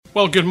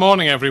Well, good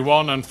morning,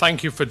 everyone, and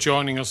thank you for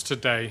joining us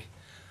today.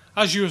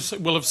 As you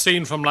will have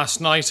seen from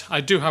last night,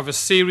 I do have a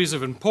series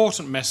of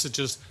important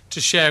messages to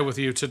share with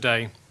you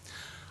today.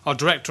 Our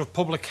Director of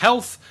Public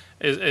Health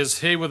is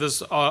here with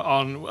us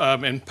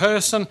in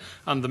person,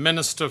 and the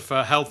Minister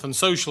for Health and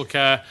Social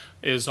Care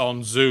is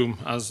on Zoom,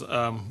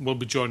 will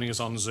be joining us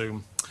on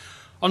Zoom.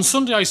 On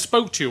Sunday, I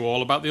spoke to you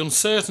all about the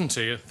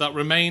uncertainty that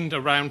remained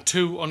around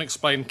two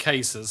unexplained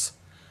cases.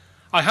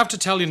 I have to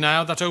tell you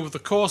now that over the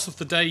course of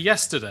the day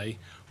yesterday,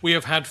 we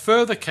have had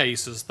further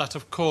cases that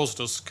have caused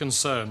us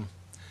concern.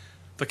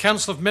 The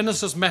Council of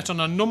Ministers met on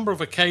a number of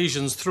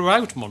occasions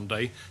throughout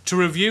Monday to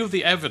review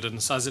the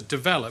evidence as it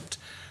developed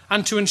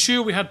and to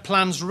ensure we had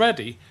plans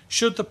ready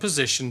should the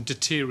position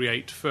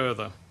deteriorate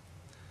further.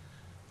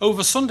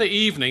 Over Sunday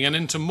evening and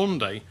into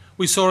Monday,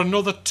 we saw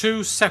another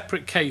two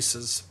separate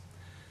cases.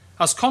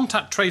 As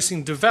contact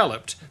tracing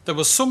developed, there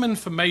was some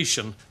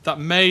information that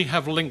may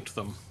have linked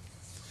them.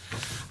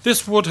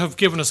 This would have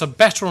given us a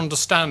better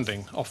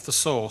understanding of the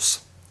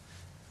source.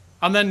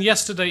 And then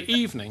yesterday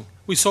evening,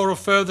 we saw a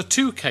further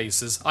two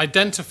cases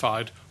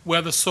identified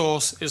where the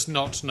source is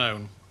not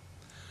known.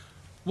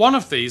 One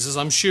of these, as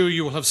I'm sure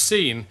you will have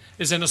seen,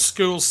 is in a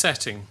school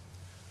setting.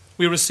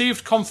 We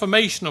received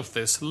confirmation of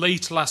this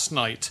late last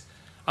night,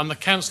 and the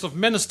Council of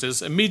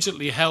Ministers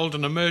immediately held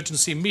an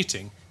emergency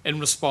meeting in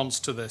response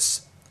to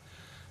this.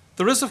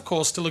 There is, of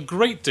course, still a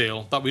great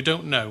deal that we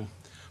don't know.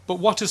 But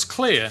what is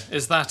clear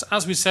is that,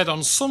 as we said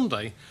on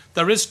Sunday,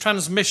 there is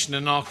transmission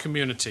in our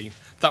community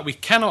that we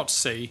cannot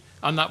see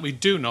and that we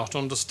do not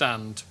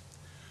understand.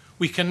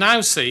 We can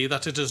now see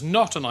that it is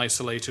not an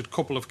isolated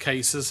couple of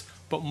cases,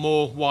 but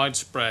more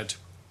widespread.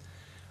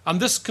 And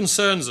this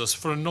concerns us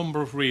for a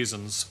number of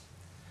reasons.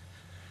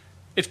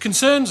 It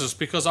concerns us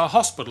because our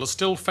hospital is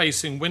still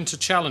facing winter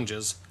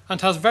challenges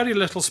and has very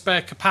little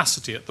spare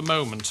capacity at the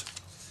moment.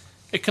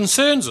 It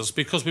concerns us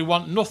because we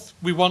want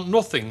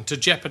nothing to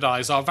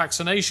jeopardise our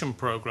vaccination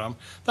programme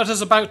that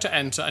is about to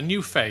enter a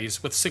new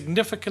phase with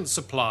significant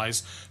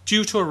supplies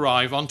due to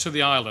arrive onto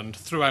the island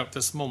throughout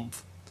this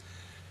month.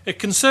 It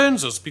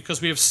concerns us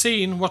because we have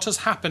seen what has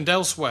happened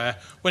elsewhere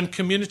when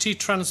community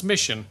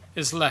transmission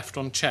is left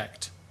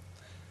unchecked.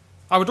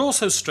 I would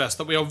also stress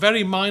that we are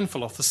very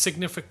mindful of the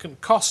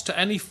significant cost to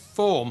any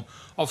form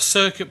of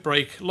circuit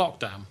break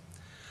lockdown.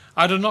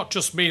 I do not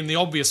just mean the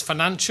obvious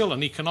financial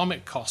and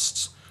economic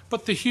costs,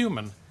 but the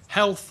human,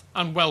 health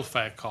and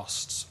welfare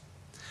costs.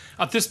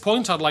 At this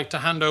point, I'd like to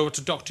hand over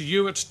to Dr.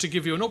 Ewart to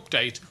give you an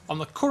update on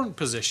the current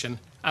position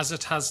as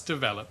it has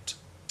developed.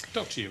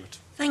 Dr. Ewart.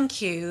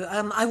 Thank you.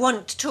 I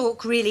want to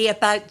talk really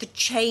about the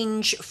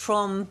change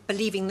from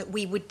believing that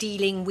we were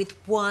dealing with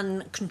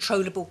one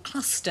controllable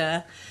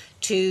cluster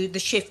to the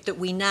shift that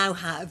we now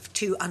have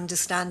to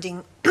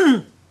understanding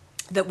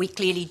that we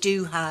clearly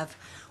do have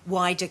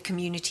wider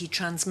community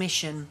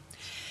transmission.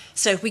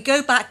 So if we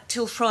go back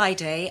until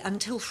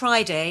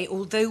Friday,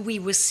 although we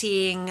were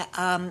seeing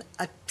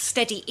a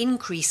steady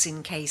increase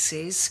in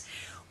cases,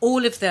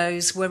 all of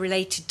those were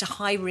related to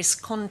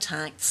high-risk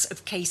contacts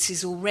of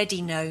cases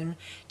already known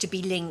to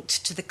be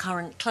linked to the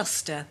current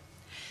cluster.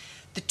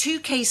 The two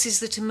cases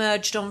that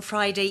emerged on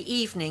Friday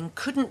evening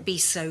couldn't be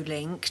so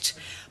linked,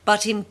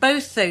 but in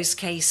both those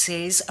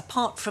cases,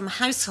 apart from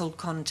household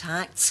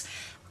contacts,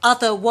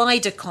 other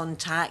wider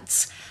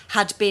contacts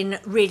had been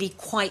really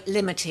quite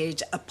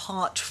limited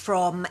apart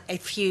from a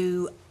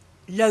few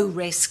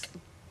low-risk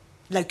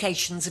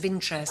locations of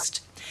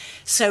interest.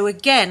 So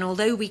again,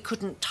 although we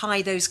couldn't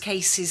tie those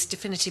cases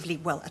definitively,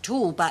 at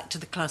all back to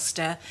the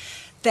cluster,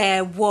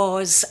 there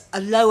was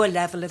a lower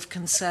level of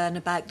concern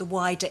about the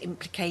wider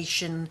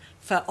implication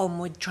for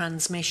onward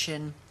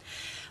transmission.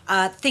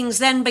 Things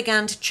then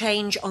began to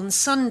change on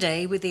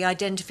Sunday with the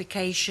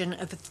identification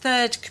of a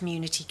third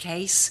community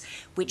case,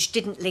 which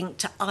didn't link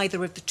to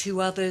either of the two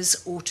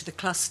others or to the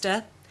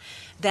cluster.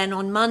 Then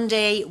on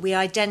Monday, we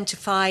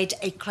identified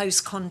a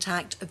close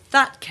contact of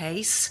that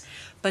case,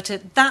 but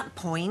at that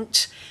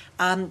point,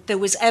 there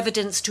was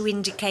evidence to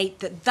indicate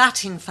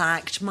that in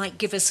fact might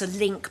give us a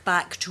link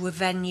back to a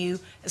venue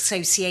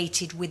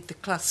associated with the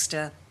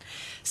cluster.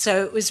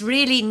 So it was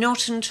really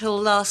not until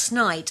last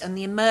night and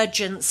the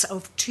emergence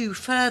of two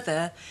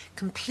further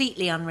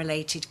completely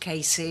unrelated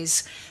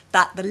cases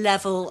that the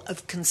level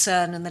of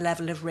concern and the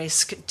level of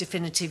risk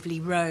definitively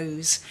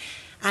rose.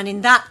 And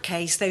in that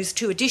case, those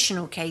two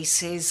additional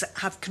cases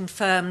have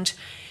confirmed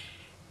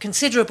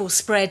considerable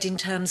spread in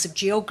terms of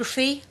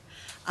geography,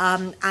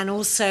 and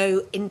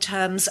also in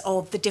terms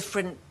of the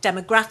different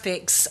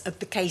demographics of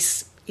the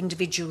case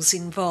individuals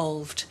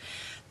involved.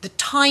 The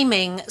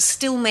timing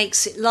still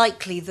makes it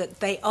likely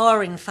that they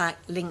are in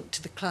fact linked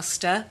to the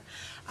cluster,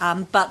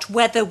 but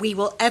whether we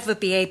will ever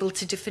be able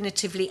to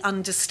definitively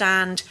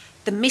understand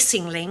the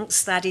missing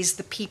links, that is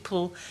the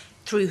people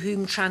through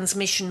whom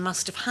transmission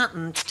must have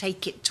happened to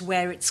take it to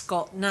where it's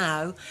got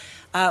now,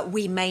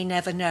 we may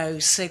never know.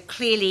 So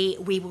clearly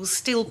we will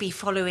still be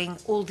following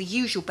all the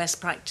usual best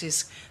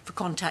practice for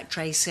contact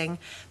tracing,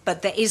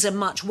 but there is a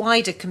much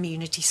wider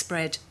community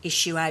spread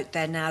issue out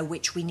there now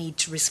which we need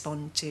to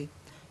respond to.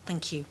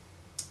 Thank you.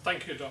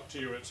 Thank you, Dr.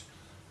 Ewart.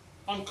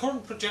 On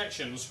current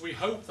projections, we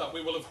hope that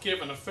we will have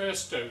given a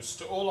first dose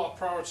to all our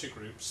priority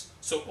groups,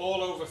 so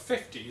all over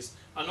 50s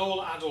and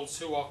all adults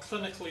who are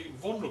clinically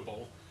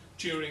vulnerable,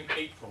 during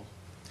April.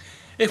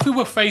 If we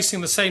were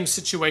facing the same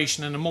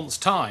situation in a month's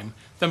time,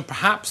 then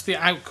perhaps the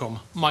outcome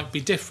might be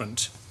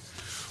different.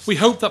 We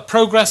hope that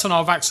progress on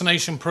our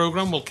vaccination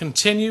programme will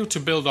continue to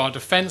build our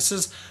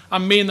defences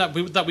and mean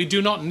that we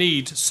do not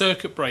need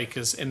circuit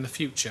breakers in the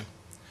future.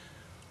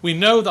 We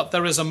know that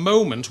there is a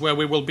moment where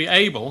we will be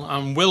able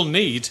and will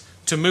need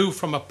to move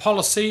from a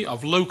policy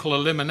of local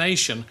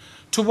elimination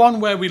to one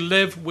where we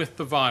live with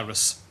the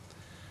virus.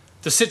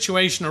 The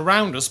situation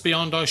around us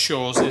beyond our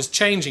shores is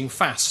changing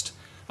fast,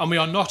 and we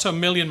are not a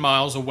million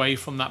miles away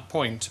from that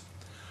point.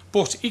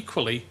 But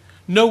equally,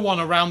 no one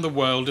around the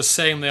world is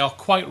saying they are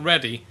quite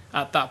ready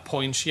at that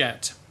point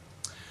yet.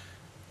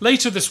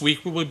 Later this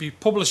week, we will be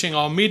publishing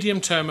our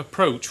medium-term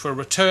approach for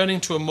returning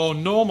to a more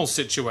normal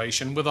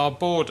situation with our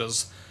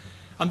borders,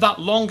 and that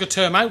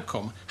longer-term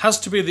outcome has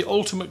to be the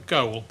ultimate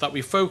goal that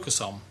we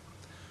focus on.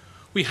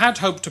 We had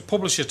hoped to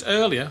publish it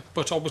earlier,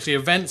 but obviously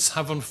events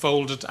have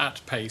unfolded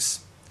at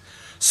pace.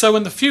 So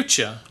in the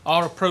future,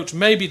 our approach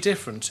may be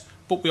different,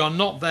 but we are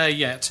not there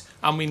yet,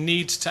 and we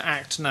need to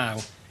act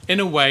now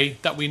in a way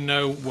that we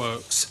know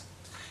works.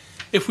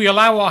 If we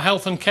allow our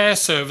health and care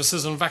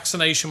services and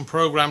vaccination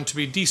programme to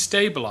be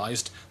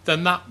destabilised,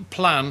 then that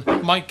plan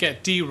might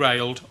get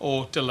derailed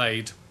or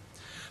delayed.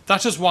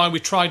 That is why we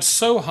tried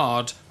so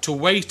hard to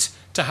wait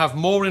to have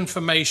more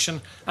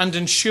information and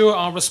ensure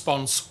our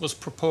response was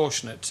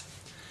proportionate.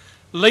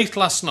 Late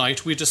last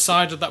night, we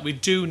decided that we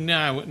do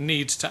now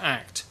need to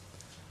act.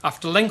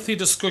 After lengthy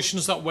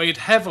discussions that weighed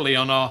heavily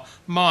on our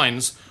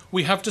minds,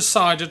 we have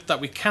decided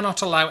that we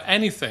cannot allow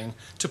anything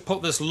to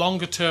put this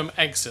longer-term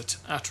exit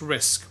at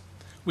risk.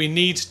 We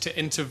need to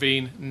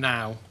intervene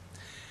now.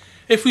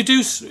 If we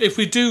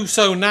do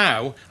so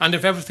now, and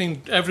if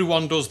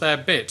everyone does their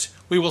bit,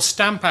 we will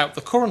stamp out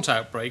the current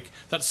outbreak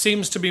that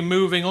seems to be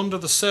moving under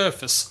the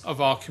surface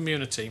of our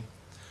community.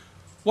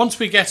 Once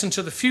we get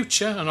into the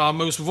future and our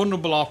most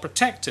vulnerable are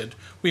protected,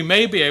 we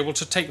may be able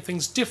to take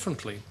things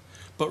differently.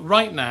 But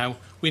right now,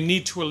 we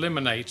need to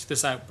eliminate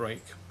this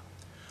outbreak.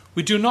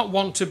 We do not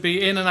want to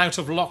be in and out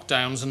of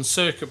lockdowns and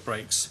circuit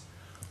breaks.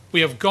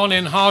 We have gone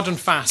in hard and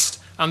fast,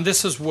 and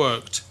this has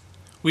worked.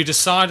 We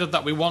decided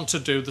that we want to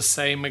do the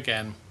same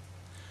again.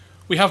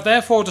 We have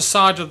therefore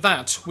decided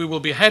that we will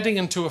be heading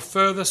into a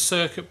further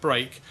circuit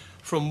break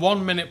from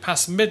 1 minute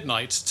past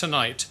midnight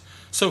tonight.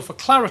 So for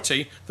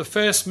clarity, the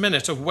first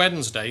minute of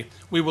Wednesday,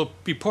 we will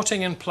be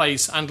putting in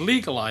place and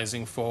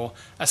legalising for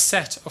a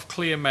set of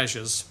clear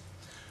measures.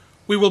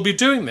 We will be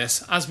doing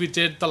this as we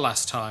did the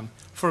last time,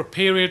 for a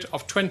period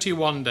of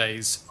 21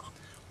 days.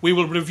 We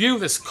will review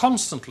this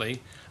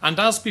constantly, and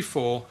as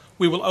before,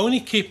 we will only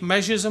keep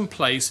measures in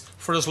place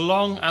for as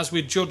long as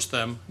we judge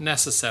them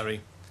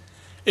necessary.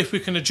 If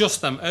we can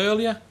adjust them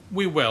earlier,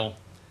 we will.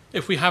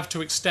 If we have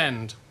to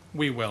extend,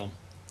 we will.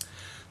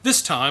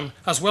 This time,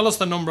 as well as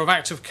the number of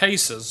active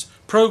cases,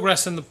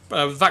 progress in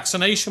the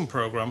vaccination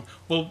programme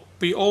will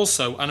be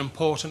also an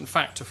important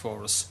factor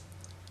for us.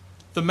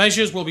 The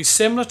measures will be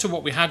similar to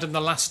what we had in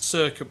the last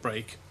circuit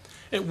break.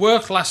 It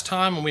worked last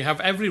time, and we have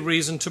every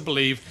reason to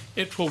believe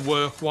it will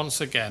work once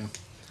again.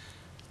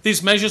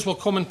 These measures will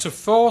come into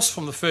force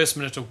from the first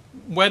minute of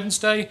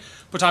Wednesday,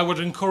 but I would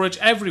encourage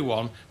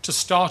everyone to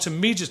start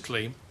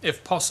immediately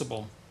if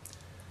possible.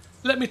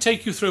 Let me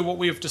take you through what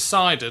we have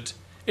decided.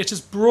 It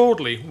is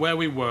broadly where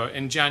we were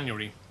in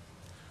January.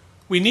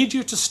 We need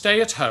you to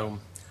stay at home.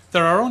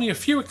 There are only a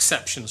few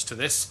exceptions to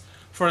this,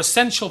 for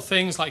essential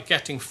things like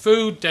getting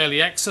food,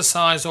 daily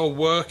exercise or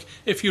work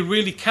if you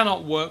really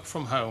cannot work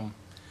from home.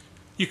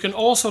 You can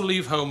also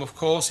leave home, of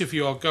course, if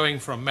you are going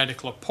for a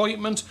medical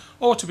appointment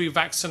or to be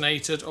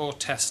vaccinated or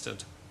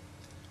tested.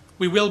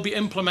 We will be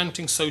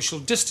implementing social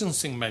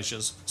distancing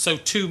measures, so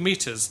 2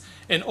 metres,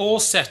 in all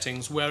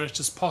settings where it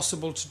is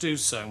possible to do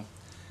so.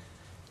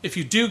 If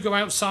you do go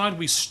outside,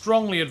 we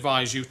strongly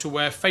advise you to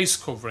wear face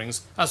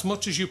coverings as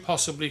much as you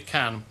possibly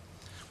can.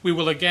 We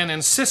will again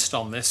insist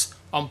on this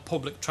on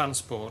public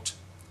transport.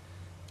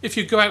 If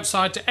you go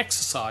outside to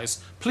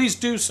exercise, please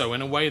do so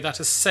in a way that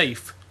is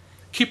safe.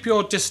 Keep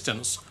your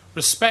distance,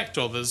 respect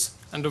others,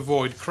 and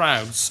avoid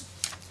crowds.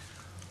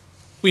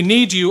 We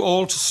need you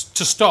all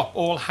to stop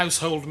all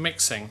household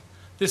mixing.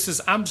 This is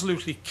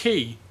absolutely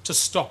key to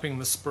stopping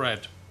the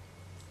spread.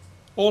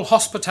 All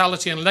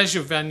hospitality and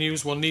leisure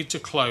venues will need to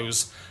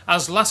close.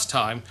 As last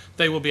time,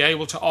 they will be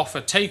able to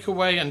offer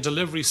takeaway and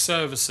delivery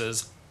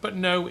services, but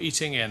no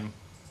eating in.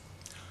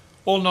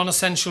 All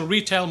non-essential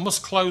retail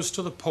must close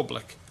to the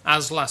public,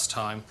 as last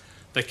time.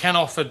 They can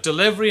offer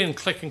delivery and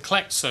click and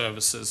collect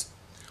services.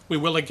 We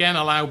will again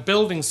allow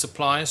building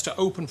suppliers to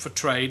open for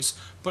trades,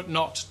 but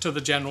not to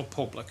the general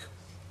public.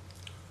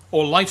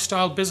 All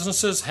lifestyle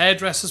businesses,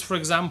 hairdressers for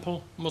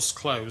example, must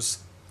close.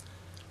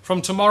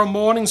 From tomorrow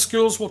morning,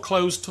 schools will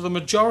close to the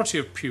majority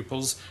of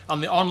pupils,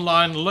 and the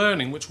online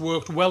learning, which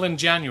worked well in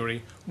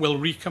January, will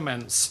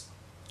recommence.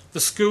 the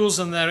schools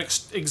and their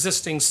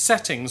existing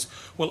settings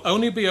will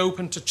only be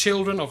open to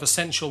children of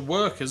essential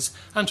workers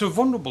and to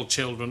vulnerable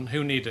children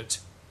who need it.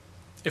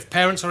 If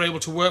parents are able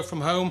to work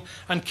from home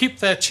and keep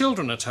their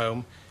children at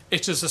home,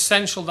 it is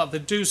essential that they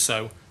do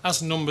so,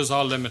 as numbers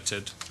are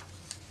limited.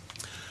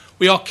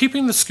 We are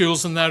keeping the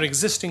schools in their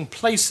existing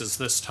places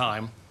this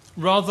time,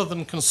 rather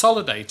than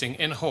consolidating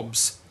in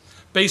hubs,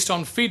 based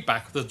on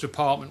feedback the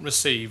department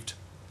received.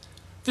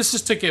 This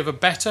is to give a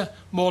better,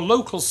 more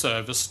local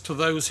service to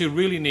those who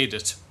really need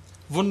it,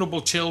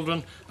 vulnerable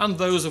children and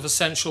those of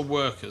essential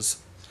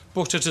workers,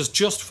 but it is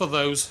just for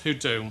those who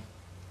do.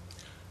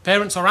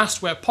 Parents are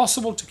asked where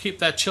possible to keep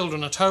their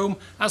children at home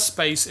as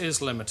space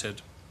is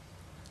limited.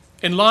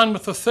 In line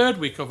with the third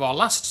week of our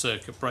last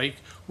circuit break,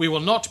 we will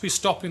not be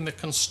stopping the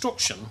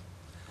construction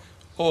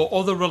or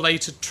other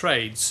related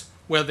trades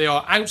where they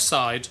are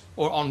outside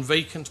or on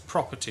vacant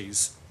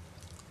properties.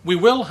 We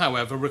will,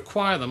 however,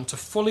 require them to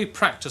fully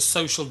practice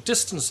social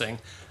distancing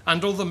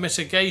and other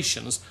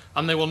mitigations,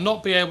 and they will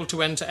not be able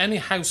to enter any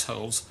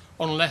households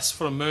unless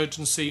for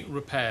emergency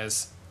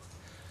repairs.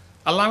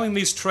 Allowing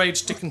these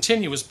trades to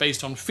continue is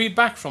based on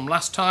feedback from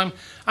last time,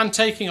 and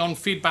taking on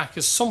feedback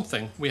is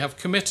something we have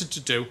committed to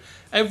do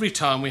every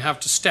time we have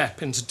to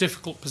step into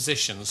difficult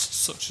positions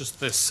such as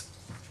this.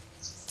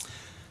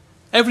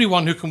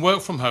 Everyone who can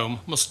work from home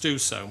must do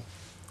so.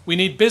 We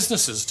need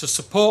businesses to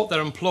support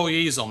their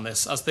employees on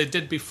this as they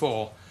did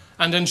before,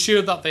 and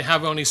ensure that they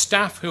have only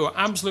staff who are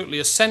absolutely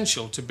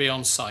essential to be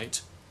on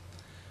site.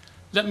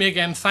 Let me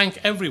again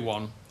thank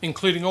everyone,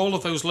 including all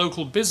of those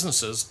local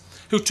businesses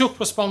who took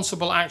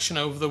responsible action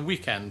over the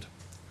weekend.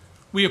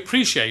 We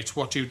appreciate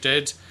what you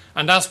did,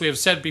 and as we have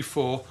said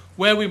before,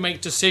 where we make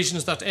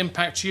decisions that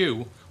impact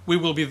you, we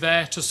will be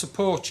there to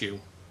support you.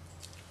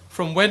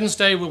 From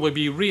Wednesday, we will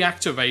be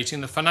reactivating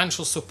the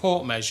financial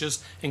support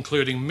measures,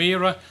 including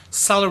MIRA,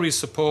 salary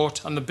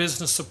support and the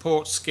business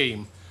support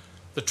scheme.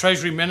 The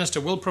Treasury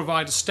Minister will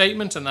provide a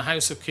statement in the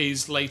House of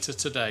Keys later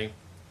today.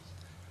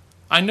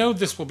 I know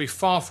this will be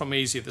far from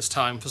easy this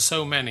time for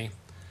so many.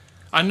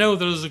 I know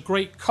there is a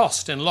great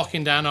cost in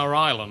locking down our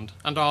island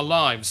and our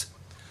lives,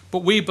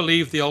 but we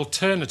believe the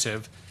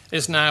alternative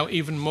is now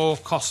even more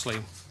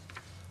costly.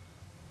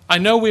 I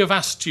know we have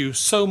asked you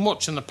so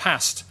much in the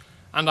past,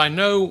 and I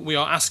know we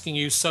are asking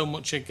you so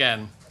much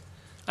again,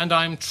 and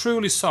I am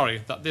truly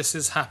sorry that this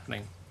is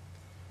happening.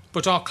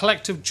 But our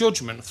collective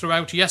judgment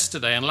throughout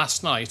yesterday and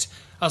last night,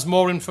 as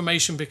more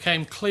information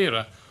became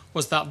clearer,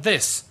 was that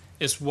this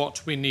is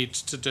what we need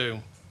to do.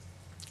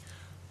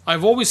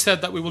 I've always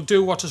said that we will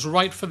do what is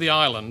right for the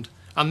island,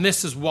 and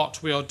this is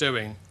what we are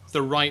doing,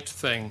 the right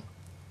thing.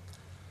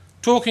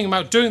 Talking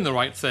about doing the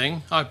right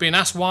thing, I've been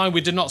asked why we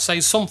did not say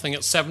something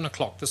at 7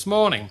 o'clock this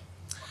morning.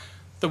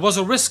 There was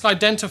a risk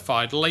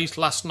identified late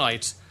last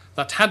night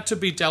that had to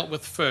be dealt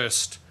with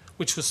first,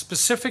 which was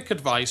specific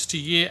advice to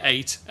Year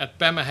 8 at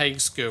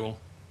Bemmerhague School.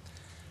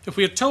 If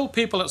we had told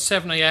people at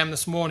 7 a.m.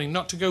 this morning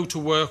not to go to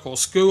work or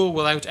school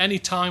without any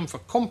time for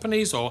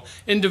companies or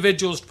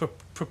individuals to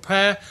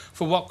prepare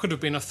for what could have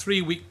been a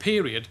 3-week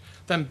period,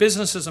 then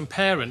businesses and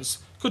parents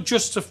could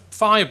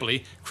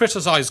justifiably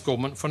criticise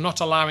government for not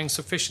allowing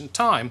sufficient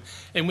time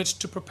in which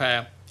to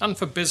prepare and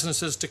for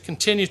businesses to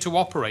continue to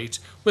operate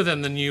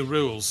within the new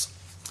rules.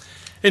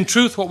 In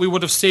truth, what we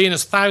would have seen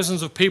is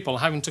thousands of people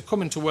having to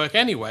come into work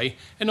anyway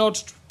in order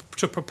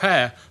to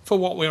prepare for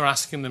what we are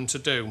asking them to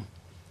do.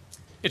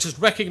 It is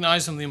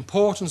recognising the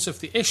importance of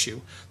the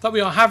issue that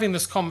we are having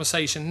this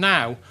conversation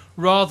now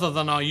rather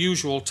than our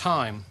usual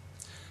time.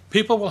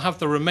 People will have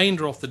the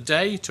remainder of the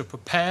day to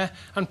prepare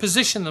and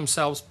position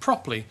themselves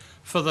properly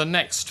for the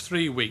next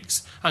 3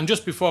 weeks. And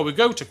just before we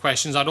go to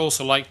questions, I'd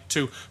also like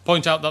to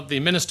point out that the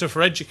Minister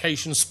for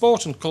Education,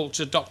 Sport and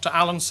Culture, Dr.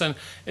 Allinson,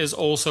 is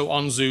also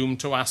on Zoom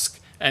to ask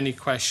any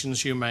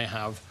questions you may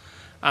have.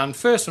 And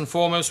first and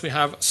foremost, we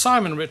have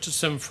Simon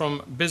Richardson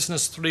from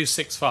Business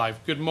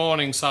 365. Good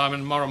morning,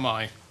 Simon.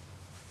 Moramai.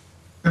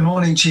 Good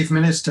morning, Chief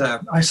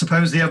Minister. I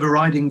suppose the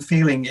overriding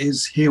feeling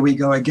is here we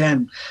go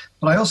again.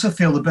 But I also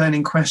feel the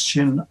burning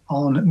question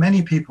on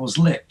many people's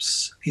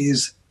lips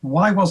is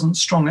why wasn't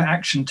stronger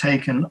action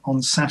taken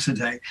on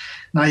Saturday?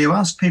 Now, you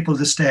asked people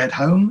to stay at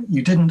home.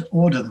 You didn't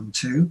order them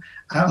to.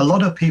 A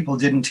lot of people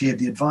didn't heed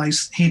the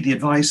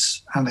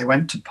advice, and they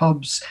went to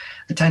pubs,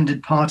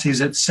 attended parties,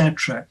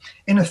 etc.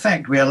 In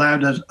effect, we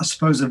allowed, I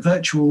suppose, a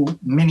virtual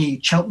mini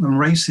Cheltenham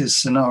races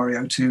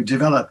scenario to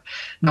develop.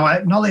 Now, I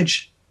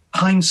acknowledge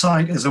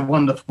hindsight is a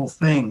wonderful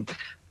thing,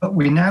 but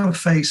we now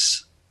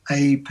face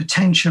a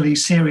potentially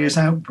serious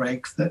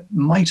outbreak that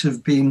might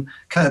have been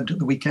curbed at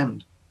the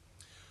weekend.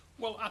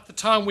 Well, at the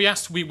time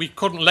we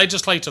couldn't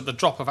legislate at the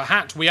drop of a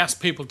hat. We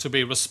asked people to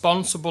be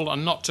responsible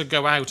and not to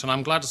go out. And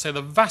I'm glad to say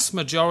the vast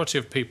majority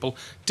of people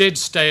did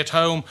stay at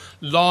home.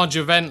 Large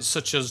events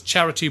such as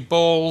charity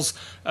balls,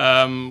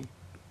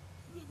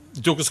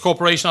 Douglas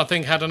Corporation, I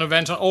think, had an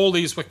event, and all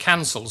these were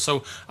cancelled.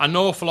 So an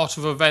awful lot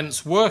of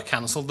events were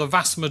cancelled. The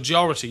vast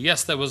majority,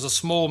 yes, there was a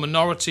small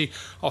minority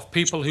of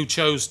people who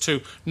chose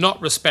to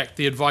not respect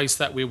the advice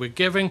that we were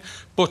giving,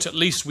 but at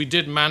least we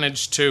did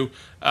manage to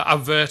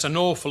avert an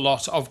awful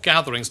lot of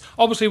gatherings.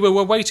 Obviously, we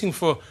were waiting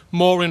for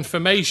more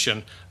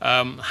information.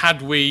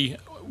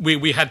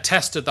 We had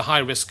tested the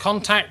high-risk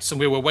contacts, and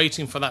we were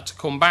waiting for that to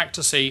come back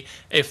to see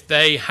if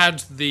they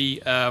had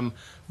the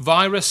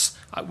virus.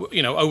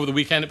 Over the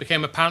weekend it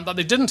became apparent that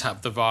they didn't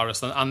have the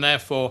virus, and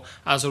therefore,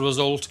 as a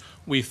result,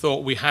 we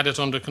thought we had it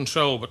under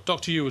control. But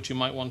Dr. Ewart, you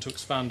might want to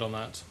expand on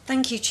that.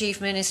 Thank you, Chief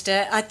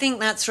Minister. I think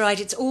that's right.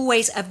 It's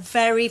always a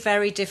very,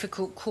 very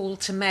difficult call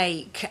to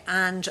make.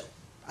 And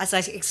as I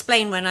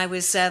explained when I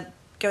was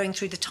going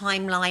through the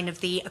timeline of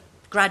the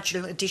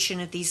gradual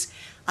addition of these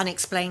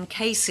unexplained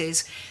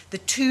cases, the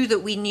two that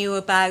we knew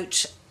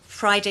about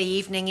Friday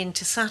evening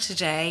into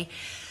Saturday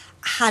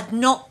had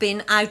not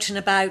been out and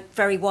about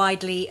very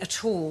widely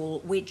at all,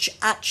 which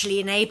actually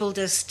enabled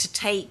us to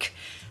take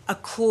a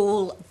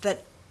call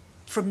that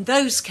from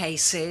those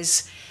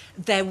cases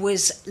there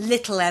was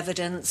little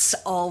evidence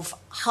of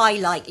high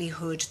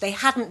likelihood. They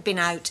hadn't been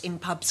out in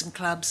pubs and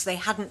clubs, they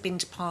hadn't been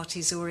to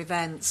parties or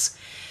events.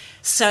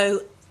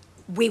 So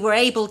we were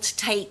able to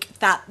take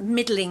that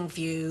middling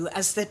view.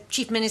 As the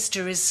Chief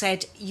Minister has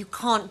said, you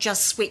can't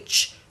just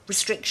switch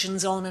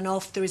restrictions on and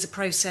off. There is a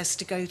process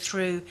to go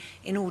through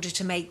in order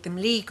to make them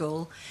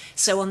legal.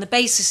 So on the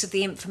basis of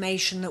the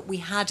information that we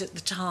had at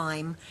the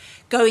time,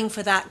 going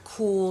for that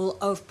call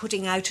of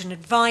putting out an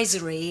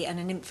advisory and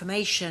an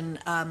information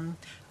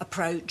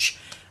approach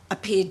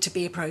appeared to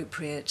be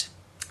appropriate.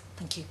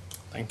 Thank you.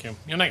 Thank you.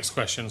 Your next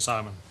question,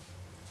 Simon.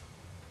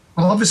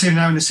 Well, obviously, we're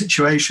now in a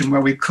situation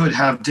where we could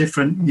have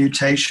different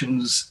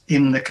mutations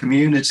in the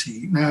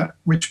community. Now,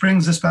 which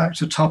brings us back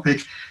to a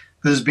topic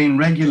that has been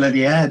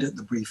regularly aired at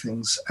the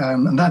briefings,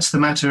 and that's the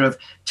matter of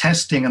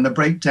testing and the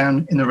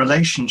breakdown in the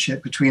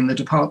relationship between the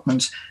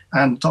department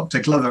and Dr.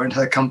 Glover and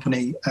her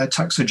company,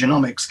 Tuxer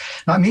Genomics.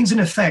 Now, it means, in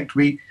effect,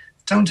 we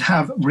don't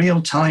have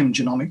real-time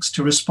genomics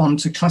to respond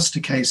to cluster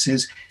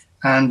cases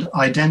and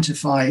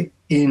identify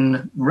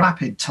in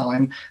rapid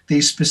time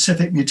these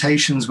specific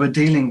mutations we're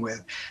dealing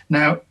with.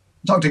 Now,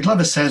 Dr.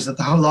 Glover says that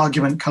the whole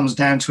argument comes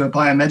down to a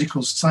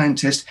biomedical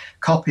scientist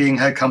copying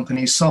her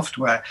company's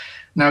software.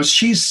 Now,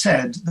 she's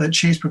said that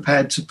she's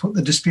prepared to put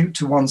the dispute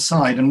to one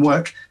side and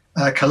work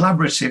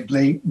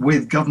collaboratively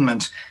with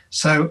government.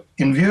 So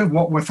in view of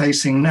what we're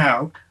facing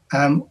now,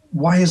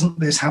 why isn't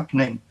this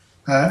happening?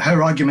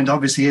 Her argument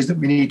obviously is that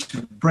we need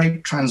to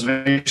break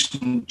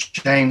transmission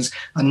chains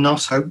and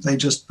not hope they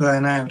just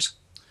burn out.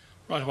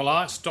 Right, well,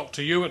 I'll ask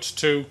Dr. Ewart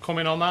to come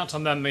in on that,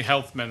 and then the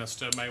Health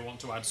Minister may want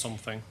to add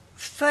something.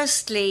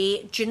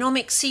 Firstly,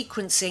 genomic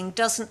sequencing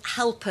doesn't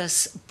help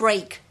us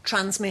break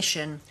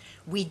transmission.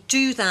 We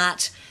do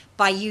that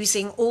by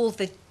using all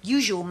the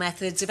usual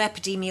methods of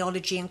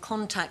epidemiology and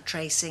contact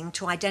tracing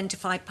to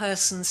identify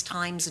persons,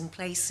 times and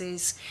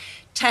places,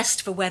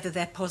 test for whether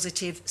they're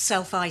positive,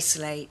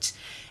 self-isolate.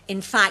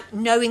 In fact,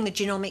 knowing the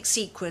genomic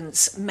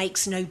sequence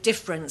makes no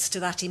difference to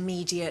that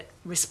immediate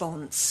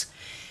response.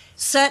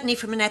 Certainly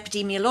from an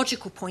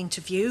epidemiological point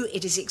of view,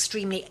 it is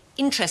extremely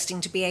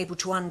interesting to be able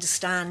to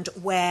understand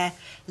where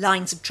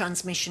lines of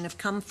transmission have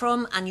come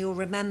from. And you'll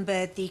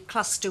remember the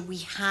cluster we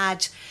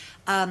had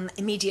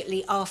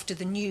immediately after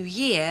the new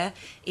year.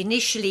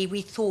 Initially,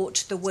 we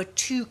thought there were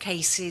 2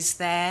 cases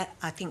there,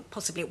 I think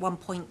possibly at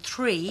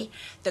 1.3,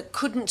 that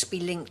couldn't be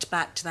linked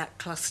back to that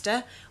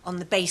cluster on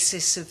the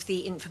basis of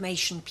the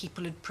information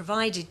people had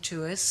provided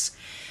to us.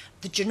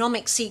 The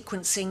genomic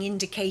sequencing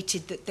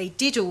indicated that they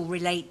did all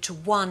relate to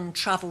one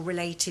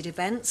travel-related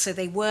event, so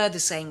they were the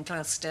same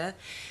cluster,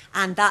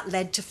 and that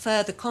led to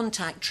further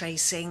contact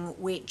tracing,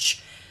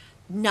 which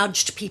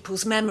nudged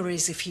people's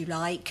memories, if you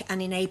like,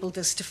 and enabled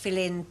us to fill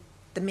in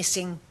the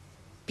missing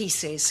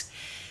pieces.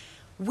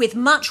 With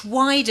much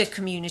wider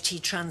community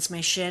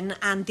transmission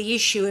and the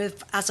issue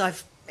of, as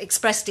I've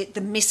expressed it,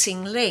 the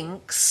missing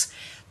links,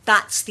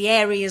 that's the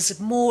areas of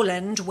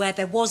moorland where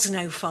there was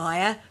no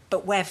fire,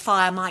 but where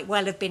fire might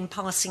well have been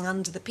passing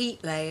under the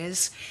peat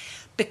layers.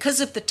 Because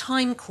of the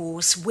time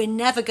course, we're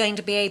never going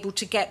to be able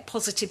to get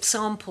positive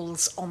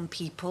samples on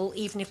people,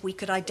 even if we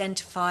could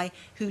identify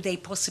who they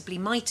possibly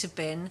might have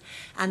been,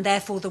 and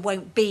therefore there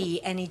won't be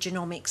any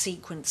genomic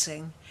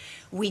sequencing.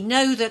 We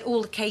know that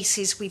all the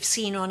cases we've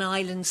seen on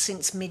Ireland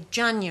since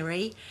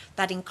mid-January,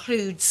 that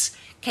includes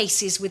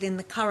cases within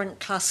the current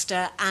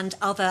cluster and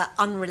other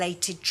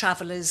unrelated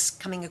travellers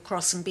coming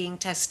across and being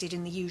tested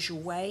in the usual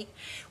way.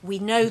 We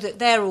know that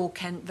they're all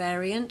Kent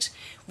variant.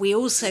 We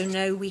also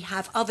know we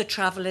have other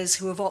travellers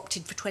who have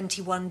opted for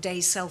 21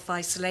 days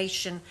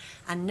self-isolation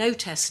and no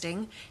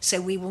testing,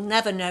 so we will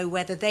never know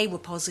whether they were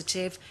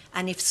positive,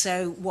 and if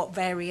so, what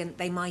variant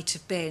they might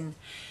have been.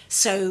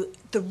 So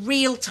the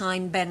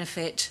real-time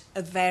benefit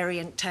of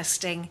variant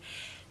testing,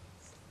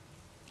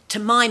 to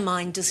my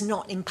mind, does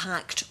not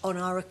impact on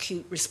our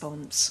acute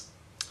response.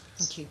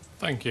 Thank you.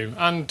 Thank you.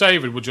 And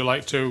David, would you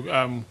like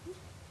to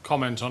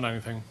comment on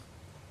anything?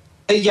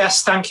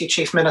 Yes, thank you,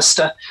 Chief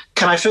Minister.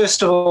 Can I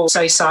first of all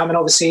say, Simon,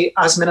 obviously,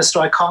 as Minister,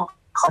 I can't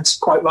comment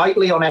quite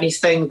rightly on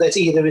anything that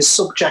either is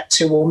subject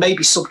to or may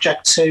be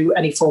subject to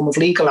any form of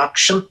legal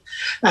action.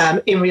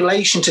 In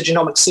relation to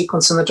genomic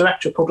sequencing, the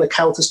Director of Public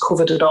Health has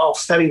covered it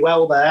off very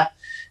well there.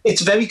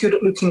 It's very good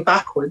at looking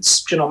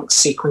backwards, genomic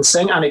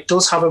sequencing, and it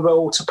does have a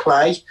role to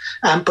play,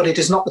 but it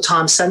is not the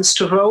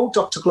time-sensitive role.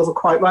 Dr. Glover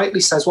quite rightly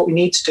says what we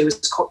need to do is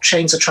cut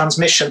chains of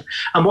transmission,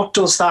 and what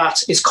does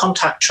that is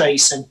contact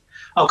tracing.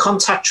 Our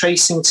contact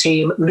tracing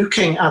team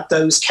looking at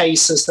those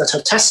cases that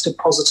have tested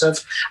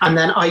positive and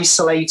then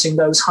isolating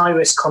those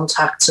high-risk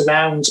contacts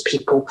around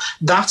people.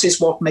 That is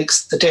what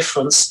makes the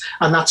difference,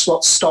 and that's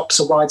what stops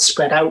a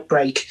widespread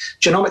outbreak.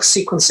 Genomic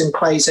sequencing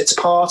plays its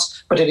part,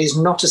 but it is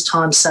not as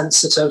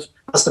time-sensitive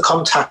as the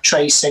contact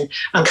tracing.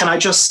 And can I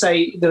just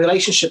say the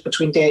relationship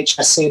between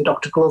DHSC and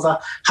Dr. Glover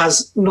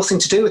has nothing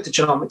to do with the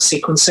genomic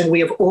sequencing. We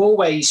have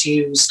always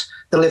used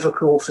the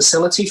Liverpool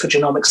facility for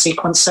genomic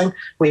sequencing.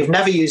 We've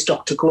never used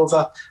Dr.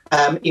 Glover,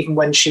 even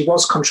when she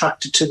was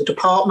contracted to the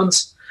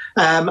department.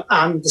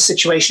 And the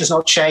situation has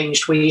not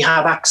changed. We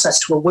have access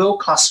to a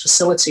world-class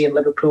facility in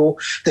Liverpool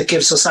that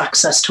gives us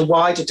access to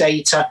wider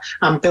data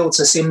and builds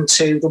us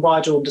into the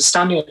wider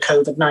understanding of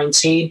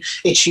COVID-19.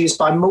 It's used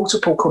by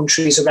multiple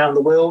countries around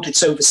the world.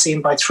 It's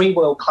overseen by 3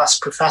 world-class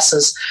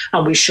professors,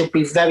 and we should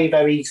be very,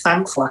 very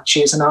thankful,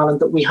 actually, as an island,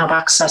 that we have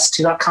access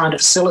to that kind of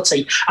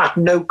facility at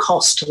no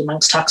cost to the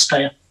Manx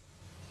taxpayer.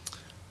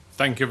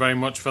 Thank you very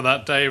much for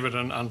that, David,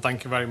 and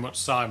thank you very much,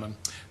 Simon.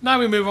 Now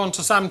we move on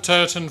to Sam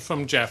Turton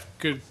from Jeff.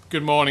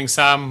 Good morning,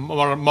 Sam.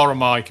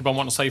 Moramai. I keep on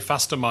wanting to say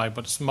Fastamai,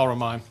 but it's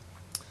Moramai.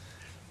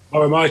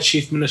 Moramai,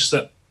 Chief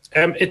Minister.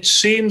 It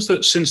seems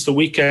that since the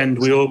weekend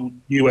we all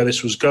knew where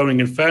this was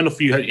going, and fair enough,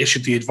 you had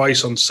issued the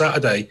advice on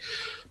Saturday,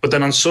 but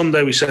then on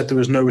Sunday we said there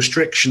was no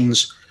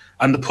restrictions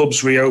and the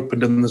pubs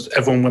reopened and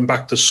everyone went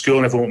back to school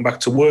and everyone went back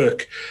to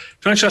work.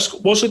 Can I just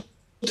ask, was it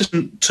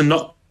to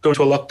not go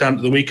into a lockdown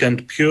at the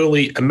weekend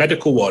purely a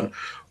medical one,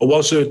 or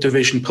was there a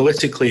division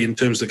politically in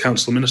terms of the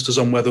Council of Ministers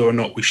on whether or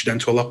not we should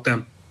enter a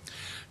lockdown?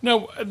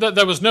 No,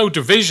 there was no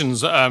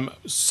divisions,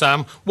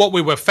 Sam. What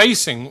we were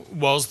facing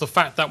was the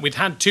fact that we'd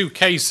had 2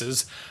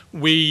 cases.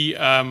 We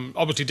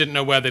obviously didn't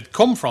know where they'd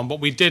come from, but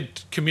we did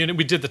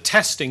the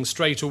testing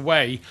straight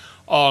away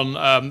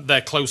on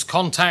their close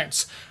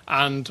contacts,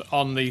 and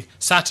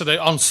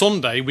on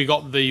Sunday we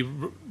got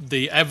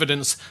the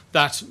evidence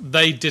that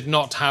they did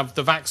not have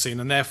the vaccine,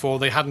 and therefore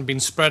they hadn't been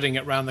spreading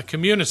it around the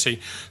community.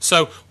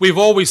 So we've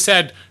always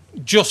said,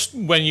 just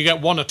when you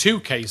get 1 or 2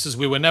 cases,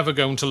 we were never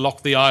going to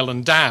lock the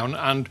island down,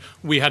 and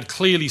we had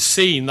clearly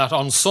seen that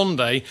on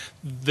Sunday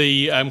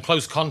the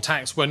close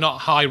contacts were not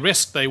high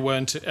risk, they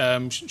weren't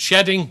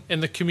shedding in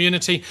the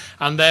community,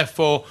 and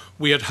therefore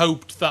we had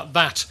hoped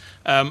that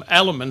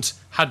element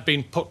had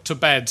been put to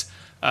bed,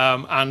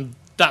 and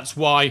that's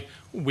why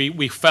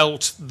we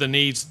felt the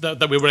need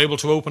that we were able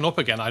to open up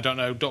again. I don't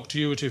know, Dr.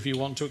 Hewitt, if you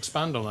want to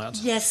expand on that.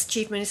 Yes,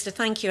 Chief Minister,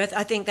 thank you.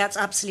 I think that's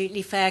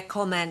absolutely fair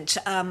comment.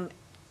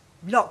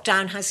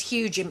 Lockdown has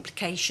huge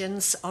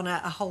implications on a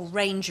whole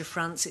range of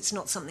fronts. It's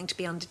not something to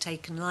be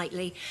undertaken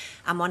lightly,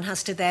 and one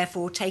has to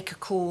therefore take a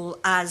call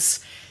as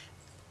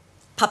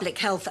public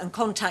health and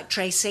contact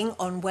tracing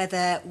on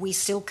whether we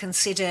still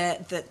consider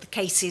that the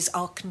cases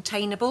are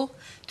containable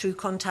through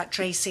contact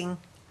tracing,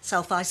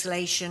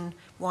 self-isolation,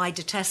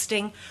 wider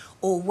testing,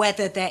 or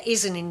whether there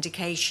is an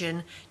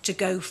indication to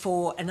go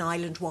for an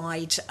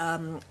island-wide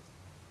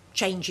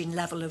change in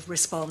level of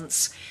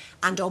response.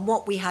 And on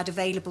what we had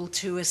available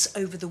to us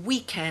over the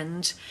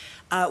weekend,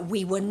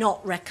 we were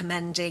not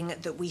recommending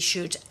that we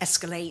should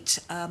escalate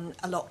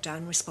a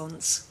lockdown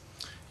response.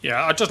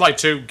 Yeah, I'd just like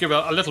to give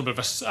a little bit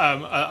of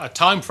a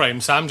time frame,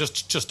 Sam,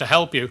 just to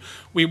help you.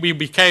 I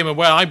became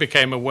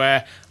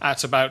aware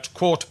at about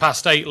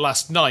 8:15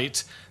 last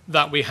night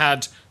that we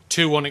had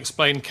 2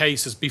 unexplained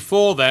cases.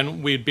 Before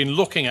then, we'd been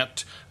looking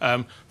at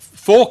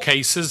 4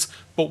 cases,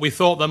 but we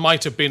thought there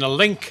might have been a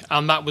link,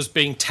 and that was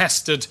being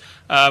tested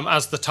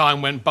as the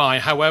time went by.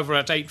 However,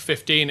 at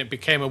 8:15, it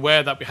became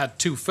aware that we had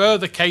 2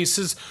 further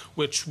cases,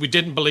 which we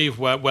didn't believe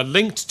were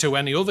linked to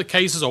any other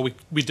cases, or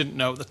we didn't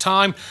know at the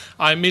time.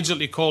 I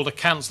immediately called a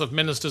Council of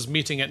Ministers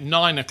meeting at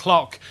 9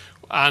 o'clock,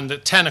 and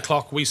at 10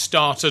 o'clock we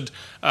started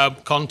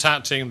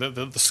contacting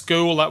the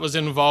school that was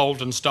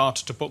involved and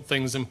started to put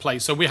things in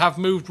place. So we have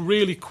moved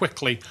really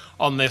quickly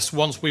on this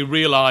once we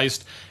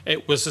realised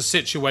it was a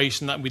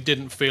situation that we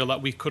didn't feel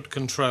that we could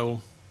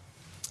control.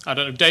 I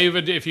don't know,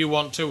 David, if you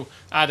want to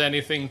add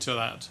anything to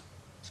that.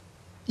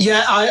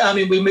 Yeah, I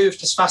mean, we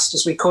moved as fast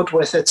as we could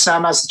with it.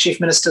 As the Chief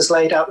Minister's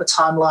laid out the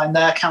timeline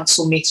there,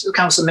 Council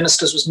of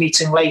Ministers was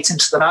meeting late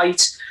into the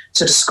night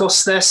to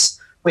discuss this.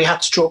 We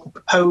had to draw up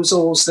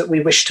proposals that we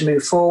wished to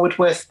move forward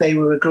with. They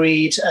were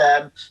agreed.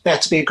 They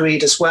had to be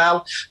agreed as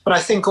well. But I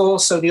think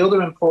also the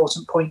other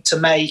important point to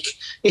make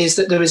is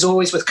that there is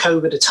always with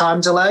COVID a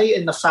time delay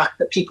in the fact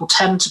that people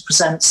tend to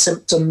present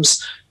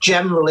symptoms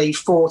generally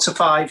 4 to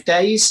 5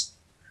 days.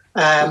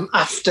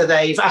 after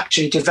they've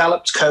actually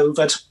developed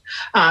COVID.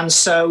 And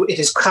so it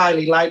is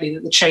highly likely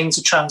that the chains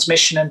of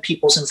transmission and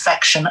people's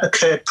infection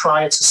occurred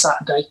prior to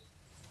Saturday.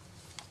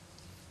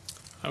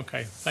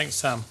 Okay, thanks,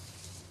 Sam.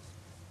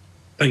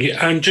 Thank you.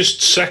 And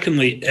just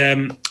secondly,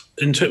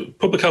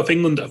 Public Health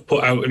England have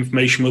put out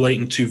information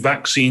relating to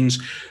vaccines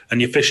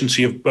and the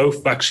efficiency of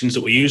both vaccines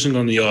that we're using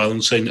on the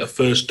island, saying that a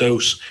first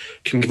dose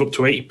can give up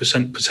to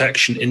 80%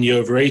 protection in the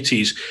over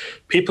 80s.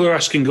 People are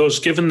asking us,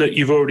 given that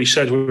you've already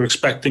said we're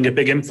expecting a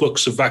big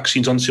influx of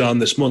vaccines onto the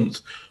island this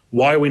month,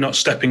 why are we not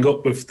stepping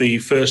up with the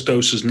first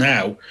doses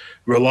now,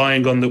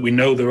 relying on that we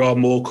know there are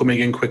more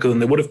coming in quicker than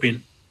there would have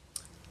been?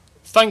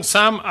 Thanks,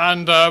 Sam.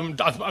 And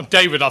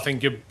David, I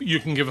think you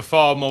can give a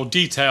far more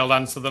detailed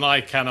answer than I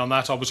can on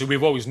that. Obviously,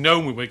 we've always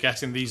known we were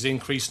getting these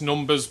increased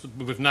numbers, but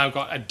we've now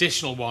got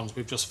additional ones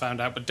we've just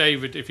found out. But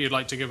David, if you'd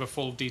like to give a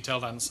full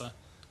detailed answer.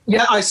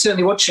 Yeah, I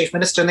certainly would, Chief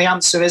Minister, and the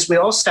answer is we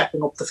are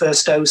stepping up the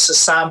first dose. As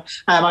Sam,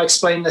 I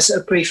explained this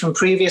briefly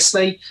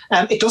previously.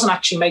 It doesn't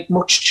actually make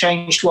much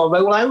change to our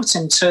rollout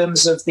in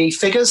terms of the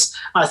figures.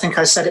 I think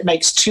I said it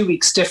makes 2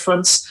 weeks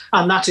difference,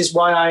 and that is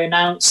why I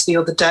announced the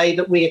other day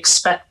that we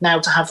expect now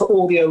to have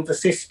all the over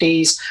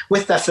 50s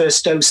with their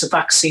first dose of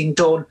vaccine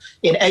done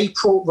in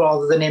April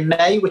rather than in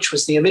May, which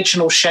was the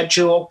original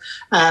schedule.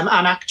 And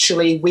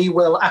actually, we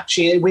will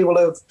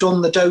have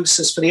done the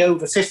doses for the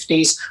over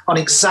 50s on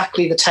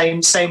exactly the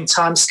same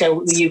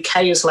timescale that the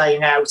UK is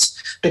laying out.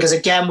 Because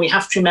again, we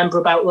have to remember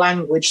about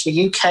language.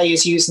 The UK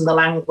is using the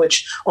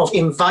language of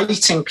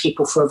inviting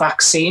people for a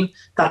vaccine.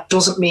 That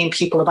doesn't mean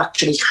people have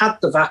actually had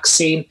the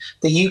vaccine.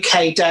 The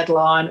UK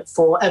deadline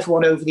for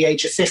everyone over the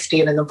age of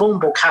 50 and in the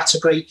vulnerable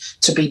category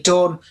to be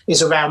done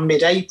is around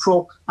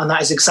mid-April, and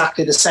that is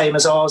exactly the same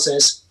as ours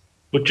is.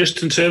 But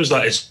just in terms of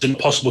that, it's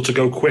impossible to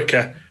go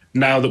quicker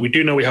now that we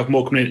do know we have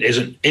more coming in.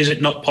 Is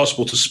it not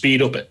possible to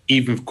speed up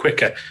even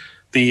quicker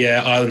the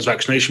island's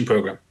vaccination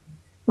programme?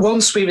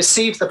 Once we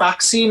receive the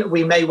vaccine,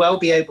 we may well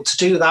be able to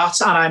do that,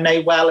 and I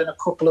may well in a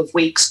couple of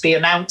weeks be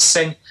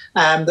announcing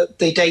that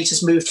the date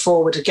has moved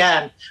forward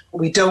again.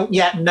 We don't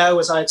yet know,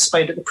 as I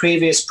explained at the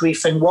previous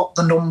briefing, what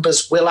the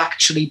numbers will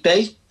actually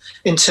be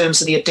in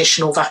terms of the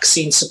additional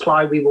vaccine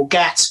supply we will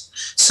get.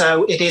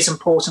 So it is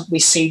important we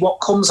see what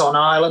comes on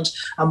Ireland,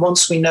 and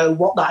once we know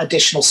what that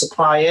additional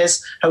supply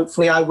is,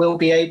 hopefully I will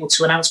be able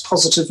to announce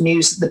positive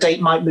news that the date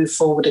might move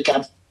forward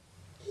again.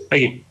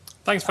 Thank you.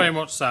 Thanks very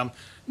much, Sam.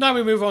 Now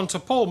we move on to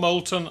Paul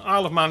Moulton,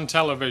 Isle of Man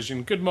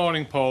Television. Good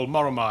morning, Paul.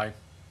 Moromai.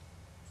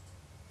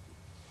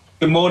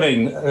 Good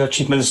morning,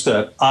 Chief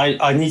Minister.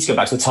 I need to go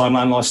back to the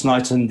timeline last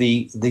night and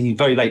the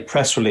very late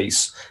press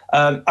release.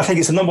 I think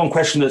it's the number one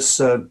question that's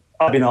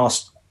I've been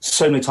asked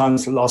so many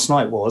times last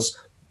night was,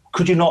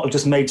 could you not have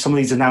just made some of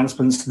these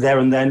announcements there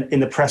and then in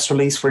the press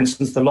release? For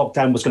instance, the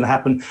lockdown was going to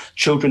happen.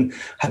 Children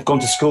have gone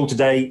to school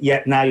today,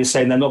 yet now you're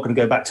saying they're not going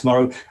to go back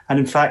tomorrow. And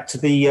in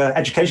fact, the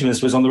Education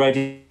Minister was on the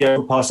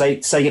radio past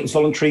 8 saying it was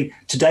voluntary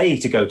today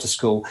to go to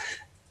school.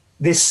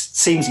 This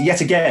seems yet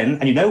again,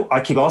 and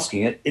I keep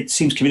asking it, it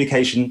seems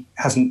communication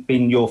hasn't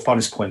been your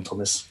finest point on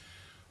this.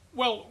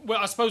 Well,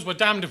 I suppose we're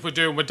damned if we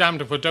do and we're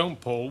damned if we don't,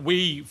 Paul.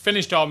 We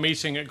finished our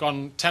meeting at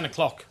 10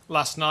 o'clock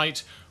last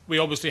night. We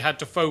obviously had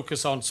to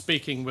focus on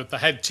speaking with the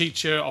head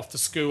teacher of the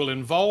school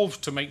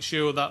involved to make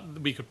sure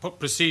that we could put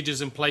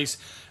procedures in place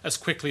as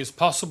quickly as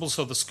possible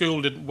so the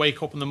school didn't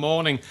wake up in the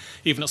morning,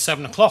 even at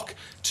 7 o'clock,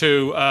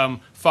 to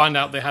find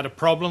out they had a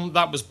problem.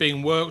 That was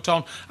being worked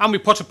on. And we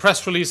put a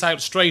press release out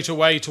straight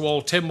away to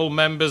all Timble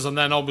members and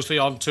then obviously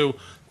onto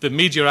the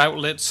media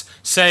outlets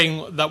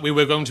saying that we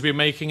were going to be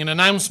making an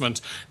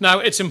announcement. Now,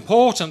 it's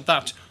important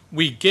that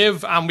we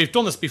give, and we've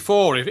done this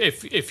before,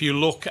 if you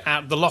look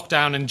at the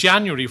lockdown in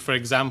January, for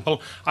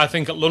example, I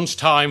think at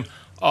lunchtime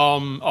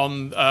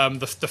on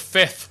the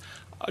 5th,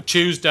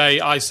 Tuesday,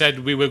 I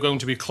said we were going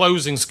to be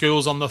closing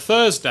schools on the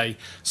Thursday.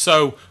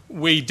 So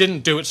we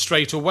didn't do it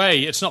straight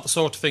away. It's not the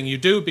sort of thing you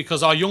do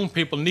because our young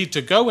people need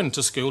to go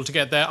into school to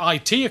get their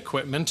IT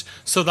equipment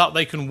so that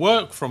they can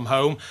work from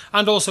home.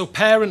 And also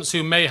parents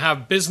who may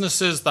have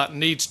businesses that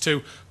need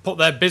to put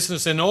their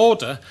business in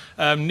order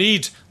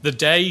need the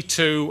day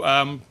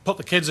to put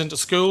the kids into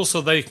school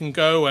so they can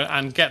go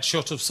and get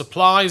short of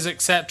supplies,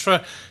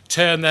 etc.,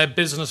 turn their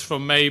business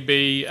from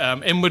maybe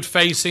inward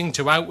facing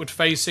to outward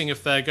facing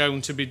if they're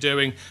going to be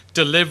doing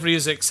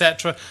deliveries,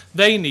 etc.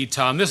 They need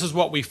time. This is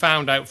what we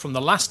found out from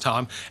the last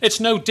time.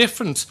 It's no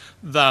different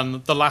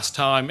than the last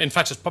time. In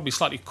fact, it's probably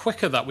slightly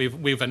quicker that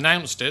we've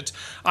announced it.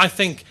 I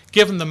think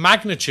given the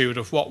magnitude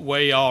of what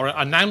we are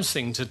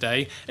announcing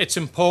today, it's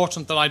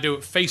important that I do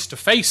it face to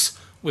face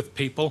with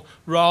people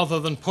rather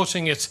than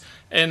putting it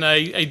in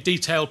a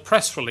detailed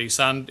press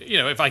release. And,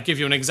 if I give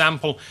you an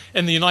example,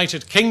 in the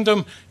United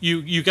Kingdom,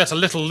 you get a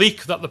little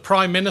leak that the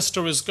Prime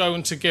Minister is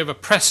going to give a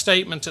press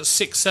statement at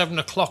 6, 7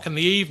 o'clock in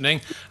the evening,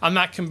 and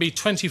that can be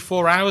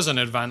 24 hours in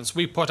advance.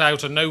 We put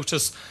out a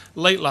notice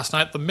late last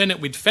night, the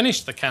minute we'd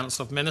finished the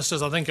Council of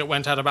Ministers. I think it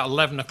went out about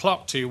 11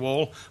 o'clock to you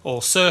all,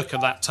 or circa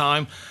that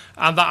time,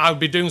 and that I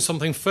would be doing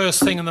something first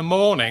thing in the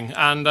morning.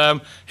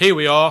 And here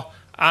we are,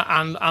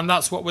 And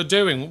that's what we're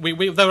doing.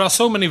 There are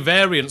so many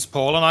variants,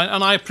 Paul,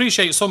 and I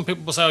appreciate some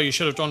people will say, oh, you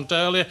should have done it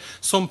earlier.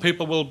 Some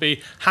people will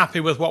be happy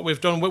with what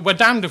we've done. We're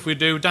damned if we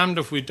do, damned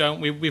if we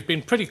don't. We've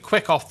been pretty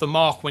quick off the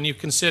mark when you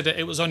consider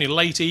it was only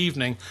late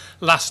evening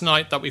last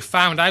night that we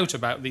found out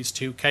about these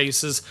 2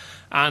 cases,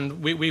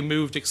 and we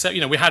moved, except,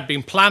 we had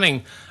been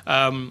planning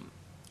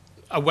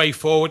a way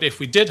forward if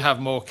we did have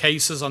more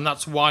cases, and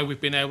that's why we've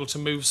been able to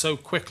move so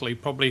quickly,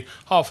 probably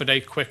half a day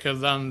quicker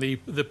than the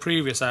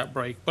previous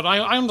outbreak. But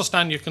I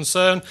understand your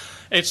concern.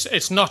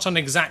 It's not an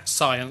exact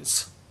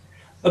science.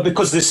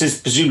 Because this is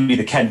presumably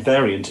the Kent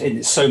variant, and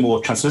it's so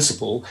more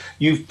transmissible,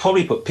 you've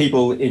probably put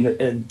people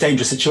in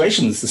dangerous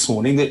situations this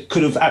morning that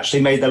could have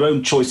actually made their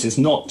own choices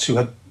not to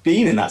have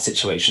been in that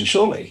situation,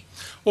 surely.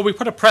 Well, we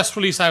put a press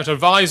release out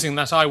advising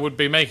that I would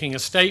be making a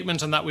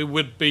statement and that we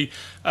would be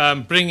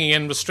bringing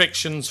in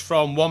restrictions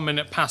from 1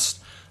 minute past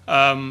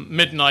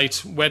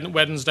midnight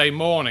Wednesday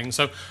morning.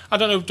 So I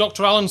don't know,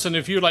 Dr. Allenson,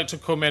 if you'd like to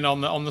come in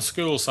on the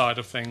school side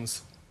of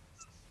things.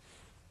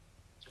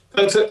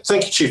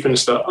 Thank you, Chief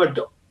Minister.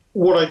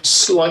 What I'd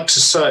like to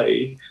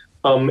say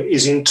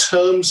is, in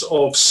terms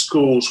of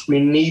schools, we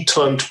need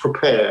time to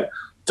prepare.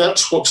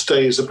 That's what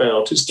today is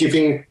about. It's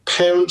giving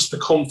parents the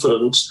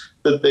confidence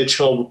that their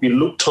child will be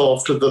looked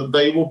after, that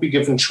they will be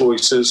given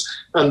choices,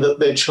 and that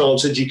their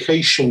child's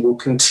education will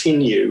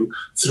continue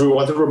through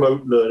either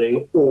remote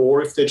learning,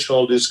 or if their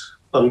child is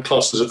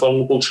classed as a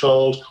vulnerable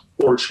child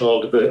or a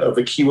child of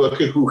a key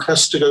worker who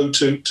has to go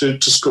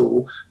to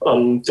school,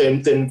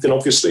 then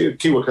obviously a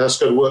key worker has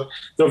to go to work,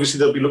 then obviously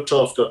they'll be looked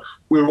after.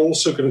 We're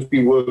also going to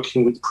be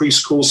working with the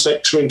preschool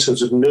sector in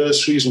terms of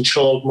nurseries and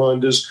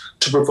childminders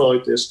to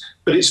provide this.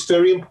 But it's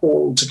very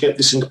important to get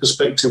this into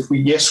perspective.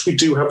 We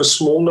do have a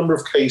small number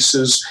of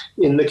cases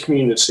in the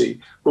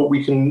community, but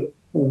we can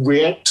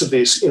react to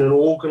this in an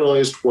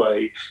organised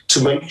way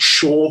to make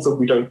sure that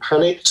we don't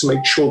panic, to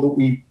make sure that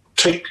we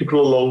take people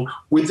along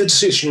with the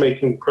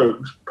decision-making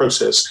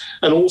process,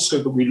 and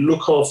also that we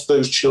look after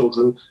those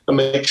children and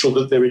make sure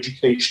that their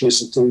education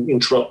isn't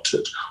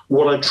interrupted.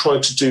 What I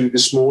tried to do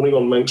this morning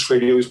on Manx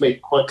Radio is make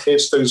it quite clear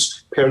to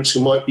those parents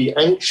who might be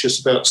anxious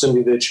about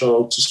sending their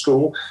child to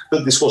school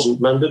that this wasn't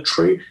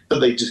mandatory, that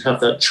they did have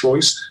that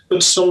choice,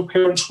 but some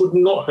parents would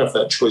not have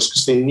that choice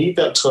because they need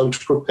that time to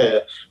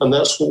prepare, and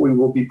that's what we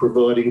will be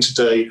providing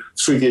today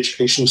through the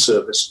Education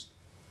Service.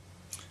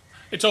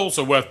 It's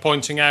also worth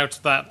pointing out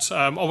that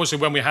obviously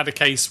when we had a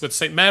case with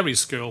St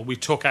Mary's School, we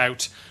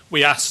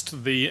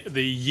asked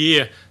the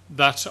year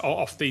that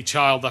of the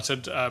child that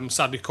had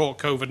sadly caught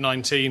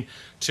COVID-19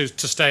 to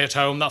stay at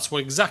home. That's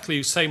exactly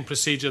the same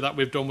procedure that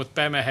we've done with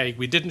Bemahague.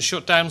 We didn't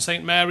shut down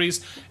St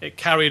Mary's, it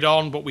carried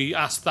on, but we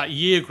asked that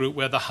year group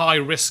where the high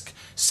risk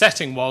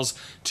setting was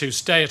to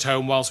stay at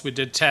home whilst we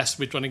did tests.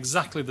 We've done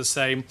exactly the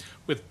same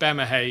with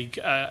Bemahague.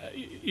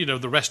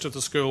 The rest of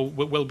the school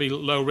will be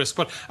low risk.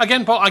 But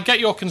again, Paul, I get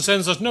your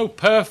concerns. There's no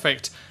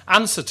perfect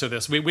answer to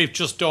this. We've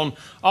just done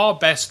our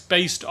best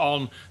based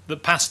on the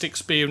past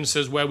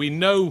experiences where we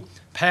know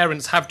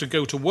parents have to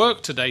go to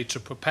work today to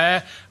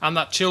prepare, and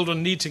that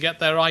children need to get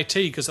their IT,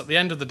 because at the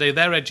end of the day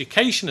their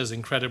education is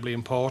incredibly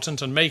important,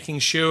 and making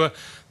sure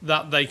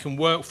that they can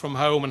work from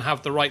home and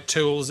have the right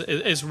tools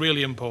is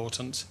really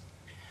important.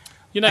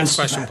 Your next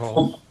question,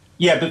 Paul.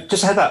 Yeah, but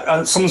just had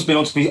that. Someone's been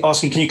on to be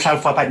asking, can you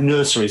clarify about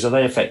nurseries? Are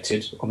they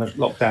affected on the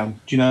lockdown?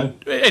 Do you know?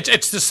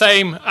 It's the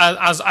same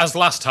as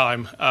last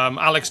time.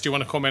 Alex, do you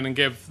want to come in and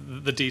give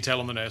the detail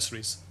on the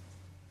nurseries?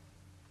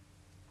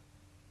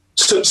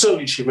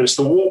 Certainly, Chief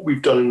Minister, what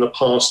we've done in the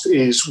past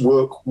is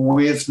work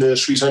with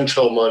nurseries and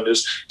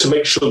childminders to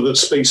make sure that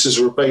spaces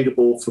are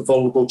available for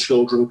vulnerable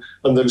children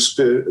and those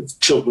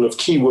children of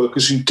key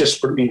workers who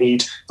desperately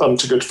need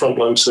to go to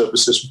frontline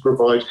services and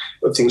provide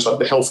things like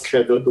the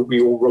healthcare that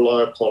we all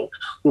rely upon.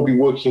 We'll be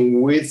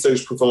working with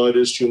those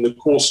providers during the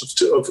course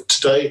of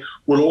today.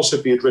 We'll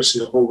also be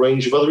addressing a whole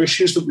range of other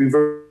issues that we've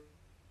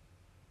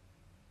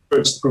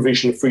the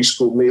provision of free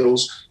school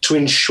meals to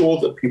ensure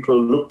that people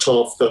are looked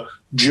after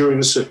during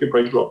the circuit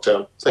break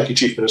lockdown. Thank you,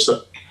 Chief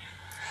Minister.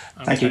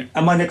 Thank you.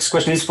 And my next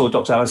question is for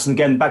Dr. Allenson.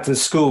 Again, back to the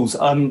schools.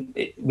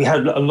 We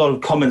had a lot of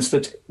comments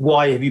that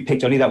why have you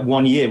picked only that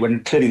 1 year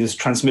when clearly there's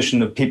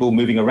transmission of people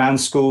moving around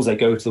schools, they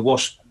go to the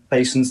wash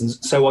basins and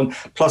so on.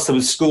 Plus there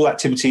was school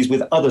activities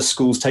with other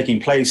schools taking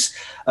place,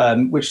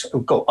 which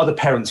got other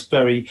parents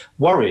very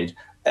worried.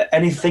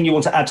 Anything you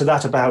want to add to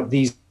that about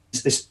this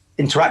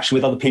interaction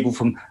with other people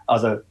from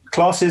other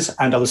classes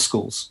and other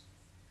schools?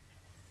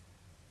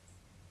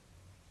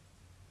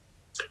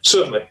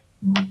 Certainly.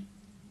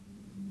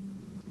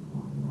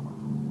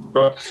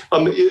 Right.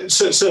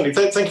 Certainly.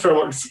 Thank you very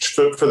much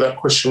for that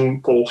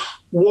question, Paul.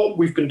 What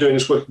we've been doing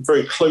is working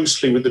very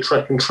closely with the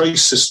track and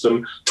trace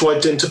system to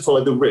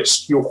identify the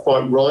risk. You're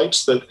quite right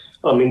that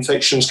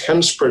infections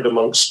can spread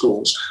amongst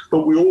schools,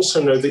 but we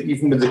also know that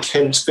even with the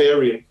Kent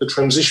variant, the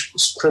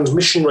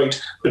transmission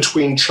rate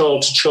between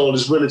child to child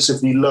is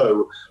relatively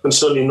low and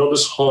certainly not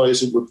as high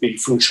as it would be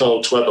from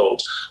child to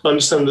adult. I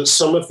understand that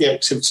some of the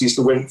activities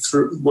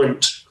that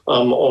went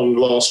on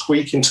last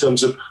week in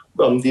terms of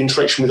the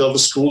interaction with other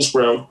schools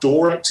were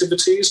outdoor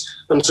activities,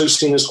 and so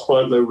seen as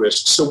quite low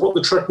risk. So what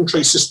the track and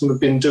trace system have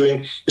been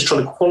doing is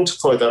trying to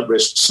quantify that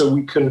risk so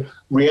we can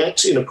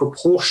react in a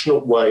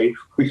proportionate way.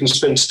 We can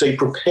spend today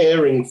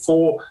preparing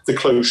for the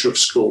closure of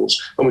schools,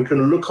 and we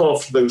can look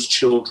after those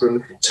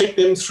children, take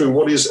them through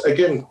what is,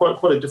 again, quite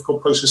a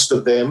difficult process for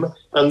them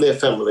and their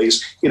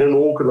families in an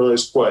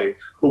organised way.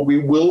 But we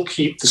will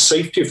keep the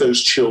safety of those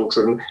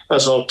children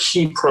as our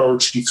key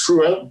priority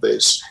throughout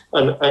this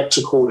and act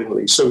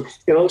accordingly. So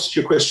in answer to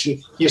your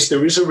question, yes,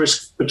 there is a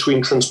risk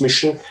between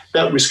transmission.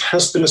 That risk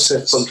has been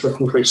assessed by the track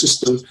and trace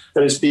system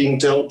and is being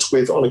dealt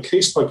with on a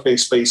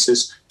case-by-case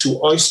basis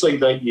to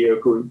isolate that year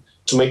group,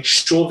 to make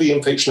sure the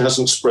infection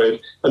hasn't spread,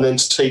 and then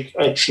to take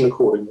action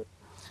accordingly.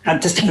 And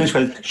just to finish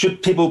with,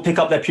 should people pick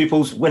up their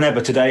pupils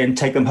whenever today and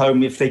take them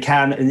home if they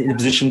can, in a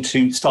position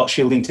to start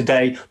shielding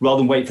today rather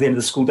than wait for the end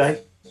of the school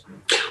day?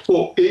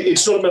 Well,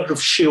 it's not a matter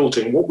of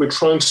shielding. What we're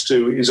trying to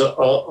do is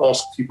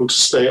ask people to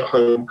stay at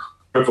home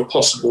wherever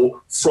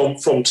possible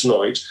from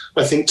tonight.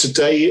 I think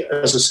today,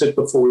 as I said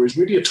before, is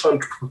really a time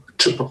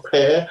to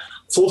prepare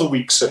for the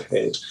weeks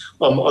ahead.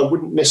 I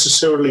wouldn't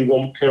necessarily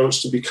want parents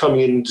to be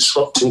coming in and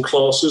disrupting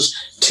classes.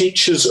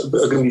 Teachers are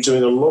going to be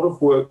doing a lot of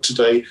work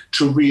today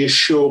to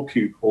reassure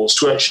pupils,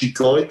 to actually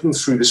guide them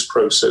through this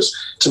process,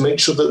 to make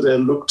sure that they're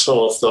looked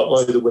after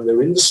either when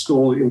they're in the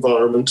school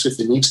environment, if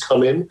they need to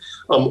come in,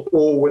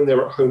 or when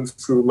they're at home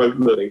through remote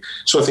learning.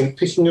 So I think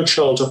picking your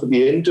child up at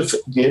the end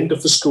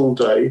of the school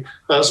day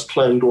as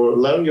planned, or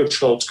allowing your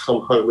child to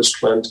come home as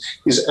planned,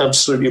 is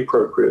absolutely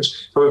appropriate.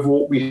 However,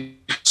 what we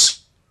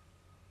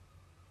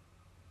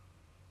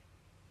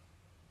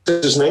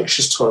is an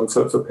anxious time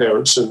for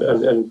parents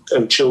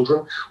and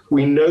children.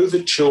 We know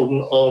that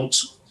children aren't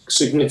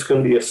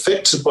significantly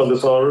affected by the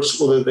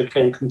virus, although they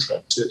can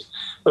contract it.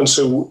 And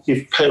so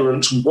if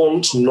parents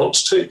want not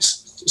to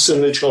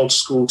send their child to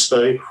school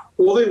today,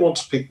 or they want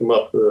to pick them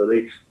up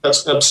early,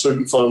 that's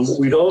absolutely fine. What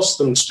we'd ask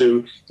them to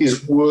do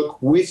is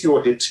work with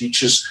your head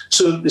teachers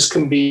so that this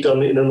can be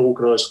done in an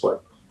organised way.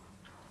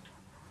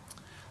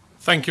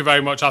 Thank you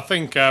very much. I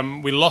think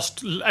we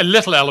lost a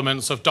little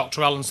elements of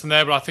Dr. Allinson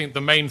there, but I think the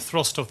main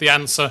thrust of the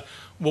answer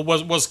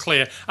was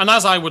clear. And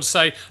as I would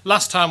say,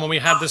 last time when we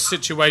had this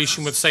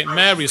situation with St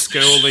Mary's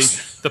School,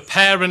 the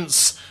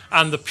parents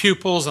and the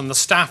pupils and the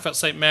staff at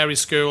St Mary's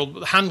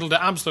School handled it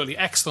absolutely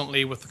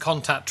excellently with the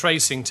contact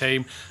tracing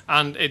team,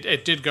 and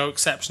it did go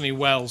exceptionally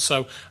well.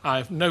 So I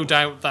have no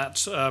doubt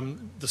that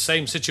the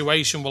same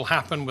situation will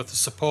happen with the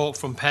support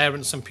from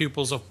parents and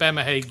pupils of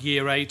Bemahague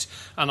Year 8,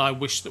 and I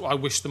wish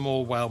them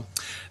all well.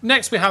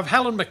 Next we have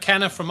Helen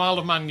McKenna from Isle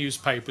of Man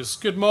newspapers.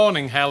 Good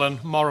morning, Helen.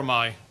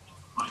 Moromai.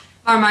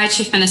 Moromai,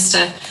 Chief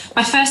Minister.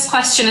 My first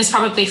question is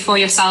probably for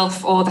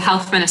yourself or the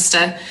Health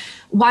Minister.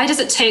 Why does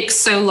it take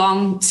so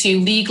long to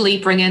legally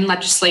bring in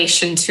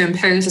legislation to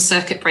impose a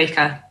circuit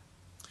breaker?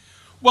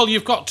 Well,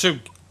 you've got to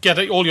get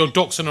all your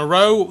ducks in a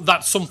row.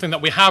 That's something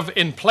that we have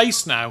in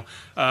place now.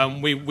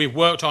 We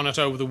worked on it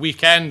over the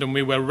weekend and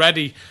we were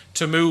ready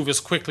to move as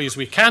quickly as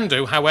we can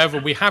do. However,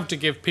 we have to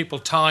give people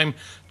time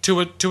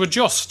to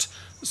adjust.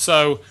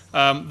 So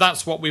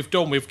that's what we've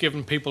done. We've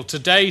given people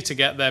today to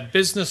get their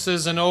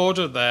businesses in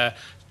order, their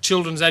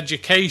children's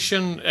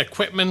education,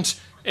 equipment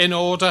in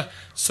order,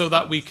 so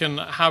that we can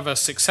have a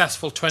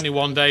successful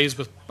 21 days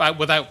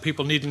without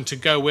people needing to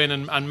go in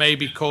and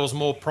maybe cause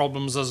more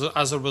problems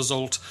as a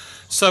result.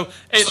 So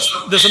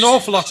there's an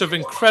awful lot of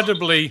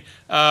incredibly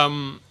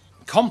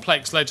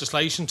complex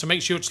legislation to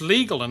make sure it's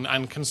legal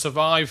and can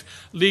survive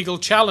legal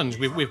challenge.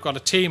 We've got a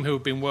team who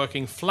have been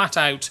working flat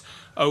out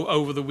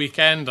over the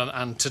weekend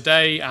and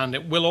today, and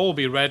it will all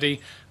be ready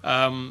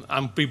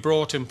and be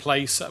brought in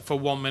place for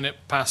 1 minute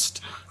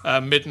past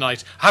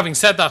midnight. Having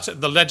said that,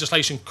 the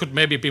legislation could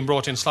maybe have been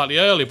brought in slightly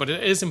early, but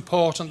it is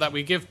important that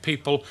we give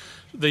people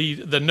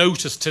the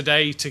notice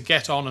today to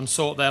get on and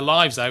sort their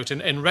lives out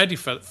and ready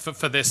for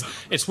this.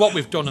 It's what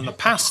we've done in the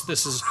past.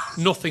 This is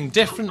nothing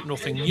different,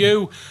 nothing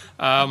new.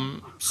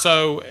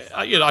 So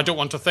I don't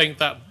want to think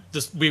that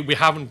we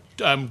haven't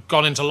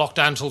gone into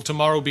lockdown till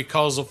tomorrow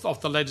because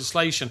of the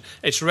legislation.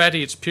 It's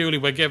ready. It's purely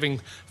we're giving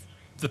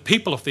the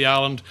people of the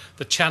island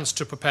the chance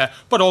to prepare,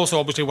 but also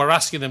obviously we're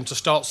asking them to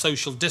start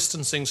social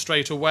distancing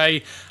straight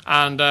away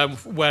and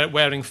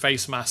wearing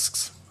face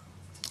masks.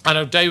 I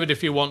know, David,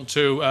 if you want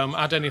to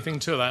add anything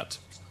to that.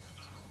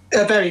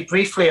 Very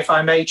briefly, if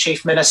I may,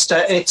 Chief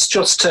Minister, it's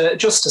just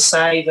to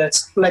say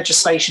that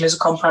legislation is a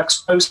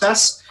complex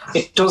process.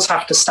 It does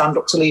have to stand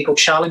up to legal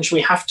challenge.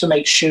 We have to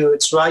make sure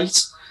it's right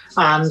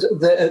and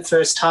the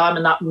first time,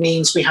 and that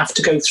means we have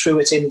to go through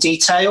it in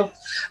detail.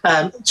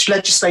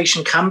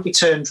 Legislation can be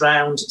turned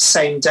around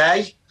same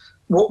day.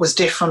 What was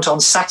different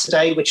on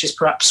Saturday, which is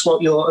perhaps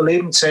what you're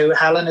alluding to,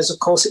 Helen, is of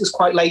course it was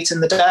quite late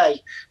in the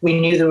day. We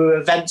knew there were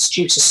events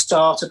due to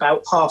start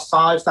about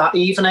 5:30 that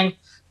evening.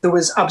 there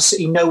was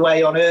absolutely no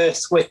way on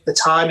earth with the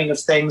timing of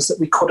things that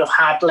we could have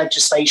had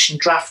legislation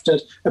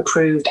drafted,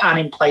 approved and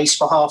in place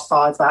for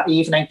 5:30 that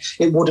evening.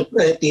 It would have,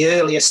 at the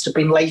earliest, have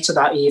been later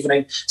that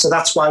evening. So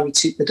that's why we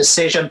took the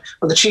decision.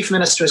 But the Chief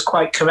Minister is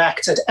quite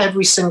correct. At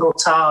every single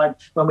time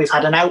when we've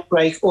had an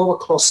outbreak or a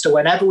cluster,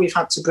 whenever we've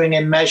had to bring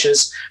in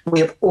measures, we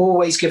have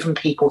always given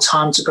people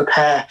time to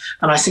prepare.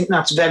 And I think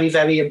that's very,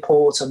 very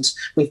important.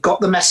 We've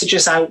got the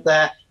messages out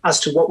there as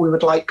to what we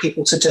would like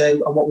people to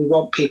do and what we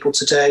want people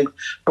to do,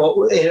 but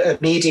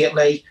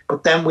immediately.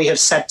 But then we have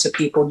said to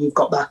people, you've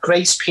got that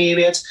grace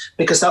period,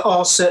 because there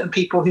are certain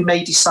people who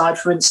may decide,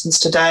 for instance,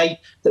 today,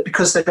 that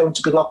because they're going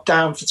to be locked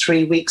down for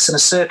 3 weeks in a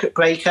circuit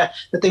breaker,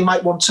 that they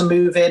might want to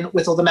move in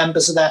with other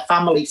members of their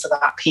family for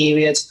that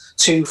period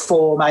to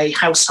form a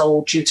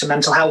household due to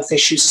mental health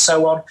issues and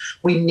so on.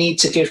 We need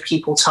to give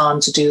people time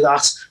to do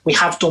that. We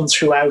have done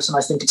throughout, and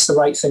I think it's the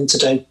right thing to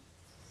do.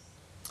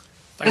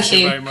 Thank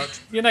you very much.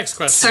 Your next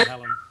question,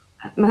 Helen.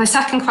 My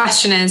second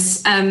question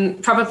is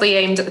probably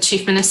aimed at the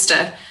Chief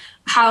Minister.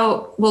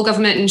 How will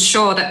government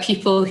ensure that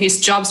people whose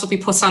jobs will be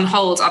put on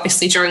hold,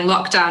 obviously during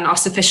lockdown, are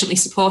sufficiently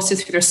supported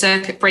through their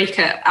circuit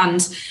breaker?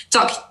 And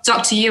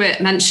Dr. Hewitt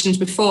mentioned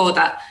before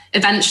that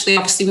eventually,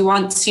 obviously, we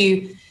want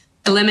to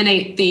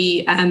eliminate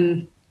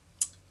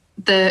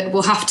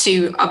we'll have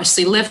to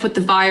obviously live with the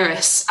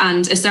virus.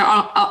 And is there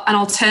an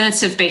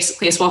alternative,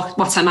 basically, is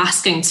what I'm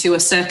asking, to a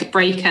circuit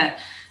breaker?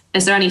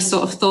 Is there any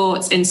sort of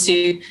thought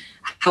into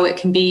how it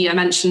can be? I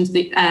mentioned,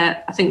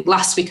 I think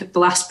last week at the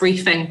last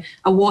briefing,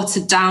 a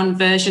watered down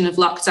version of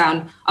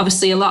lockdown.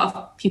 Obviously, a lot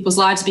of people's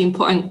lives are being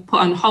put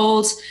on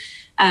hold.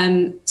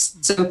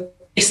 So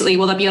basically,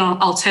 will there be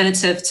an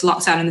alternative to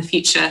lockdown in the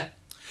future?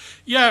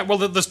 Yeah, well,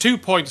 there's 2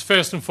 points.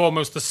 First and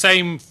foremost, the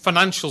same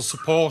financial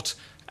support,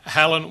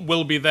 Helen,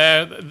 will be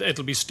there.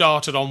 It'll be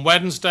started on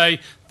Wednesday.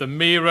 The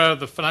MIRA,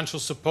 the financial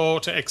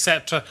support,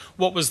 etc.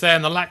 What was there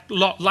in the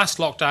last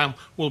lockdown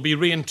will be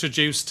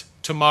reintroduced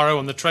tomorrow,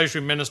 and the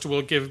Treasury Minister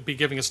will be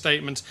giving a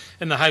statement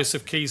in the House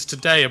of Keys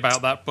today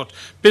about that. But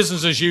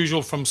business as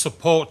usual from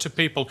support to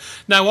people.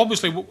 Now,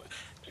 obviously,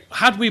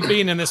 had we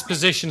been in this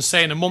position,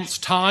 say, in a month's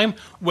time,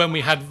 when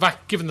we had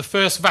given the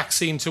first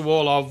vaccine to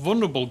all our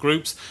vulnerable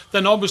groups,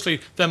 then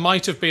obviously there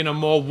might have been a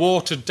more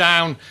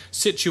watered-down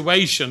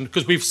situation,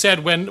 because we've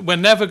said we're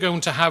never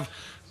going to have...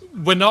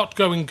 We're not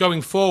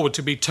going forward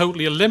to be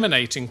totally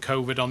eliminating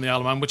COVID on the Isle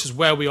of Man, which is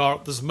where we are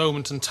at this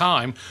moment in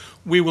time.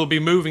 We will be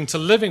moving to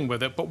living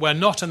with it, but we're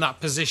not in that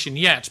position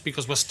yet,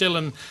 because we're still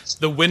in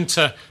the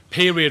winter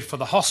period for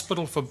the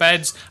hospital, for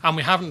beds, and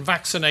we haven't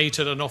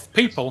vaccinated enough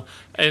people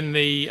in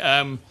the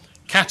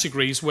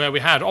categories where we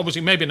had.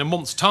 Obviously, maybe in a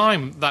month's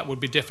time that would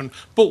be different,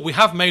 but we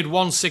have made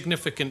one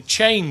significant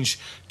change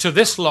to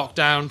this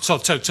lockdown,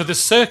 to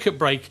this circuit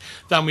break,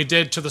 than we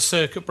did to the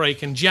circuit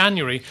break in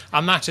January,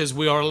 and that is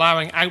we are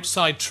allowing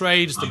outside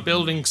trades, the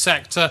building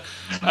sector,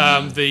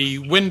 the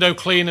window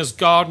cleaners,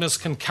 gardeners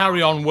can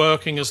carry on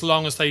working as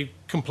long as they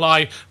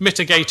comply,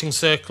 mitigating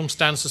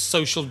circumstances,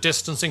 social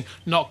distancing,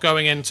 not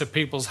going into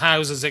people's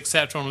houses,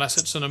 etc., unless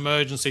it's an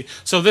emergency.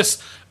 So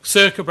this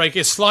circuit break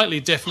is slightly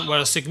different, where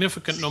a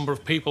significant number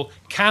of people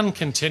can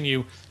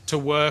continue to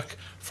work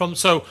from.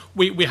 So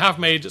we have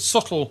made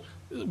subtle,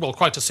 well,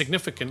 quite a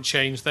significant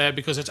change there,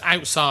 because it's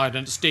outside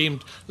and it's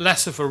deemed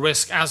less of a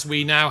risk as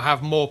we now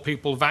have more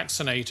people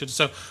vaccinated.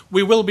 So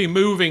we will be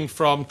moving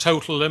from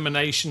total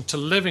elimination to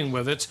living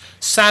with it.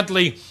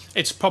 Sadly,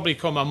 it's probably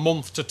come a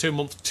month to 2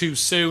 months too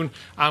soon,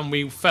 and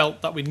we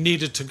felt that we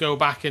needed to go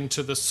back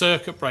into the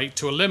circuit break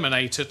to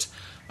eliminate it,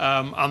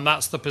 and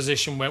that's the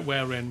position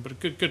we're in. But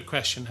a good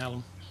question,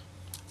 Helen.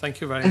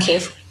 Thank you very much.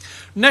 Thank you.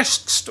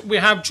 Next, we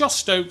have Josh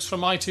Stokes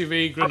from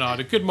ITV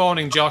Granada. Good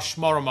morning, Josh.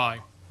 Moromai.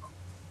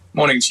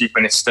 Morning, Chief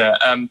Minister.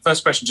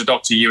 First question to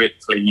Dr. Hewitt,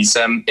 please.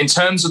 In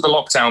terms of the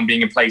lockdown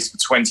being in place for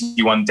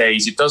 21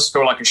 days, it does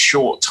feel like a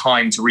short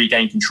time to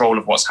regain control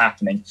of what's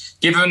happening.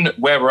 Given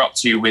where we're up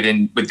to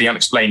with the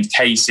unexplained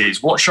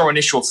cases, what's your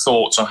initial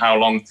thoughts on how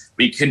long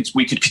we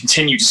could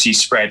continue to see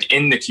spread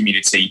in the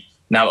community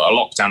now that a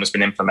lockdown has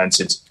been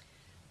implemented?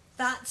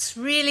 That's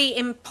really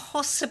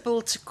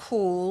impossible to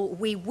call.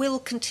 We will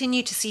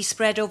continue to see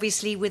spread,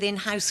 obviously, within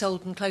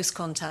household and close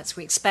contacts.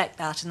 We expect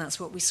that, and that's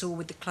what we saw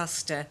with the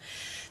cluster.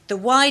 The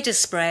wider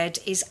spread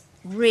is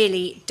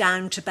really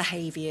down to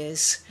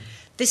behaviours.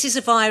 This is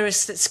a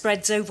virus that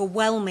spreads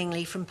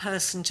overwhelmingly from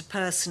person to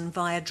person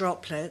via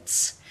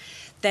droplets.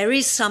 There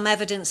is some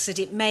evidence that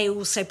it may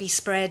also be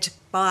spread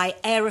by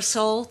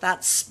aerosol.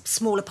 That's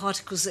smaller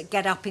particles that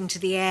get up into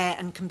the air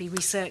and can be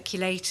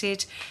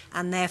recirculated,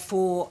 and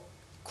therefore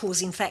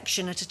cause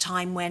infection at a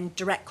time when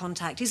direct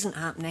contact isn't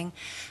happening.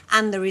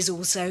 And there is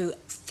also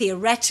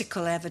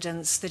theoretical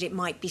evidence that it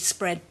might be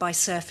spread by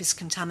surface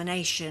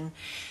contamination.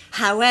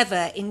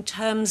 However, in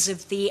terms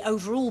of the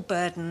overall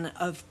burden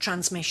of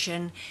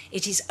transmission,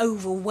 it is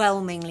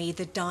overwhelmingly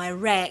the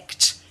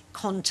direct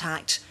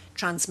contact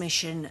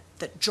transmission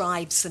that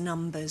drives the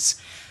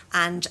numbers.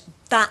 And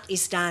that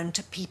is down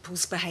to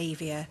people's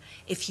behaviour.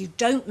 If you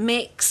don't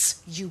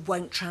mix, you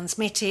won't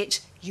transmit it,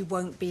 you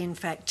won't be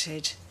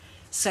infected.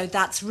 So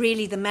that's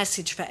really the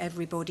message for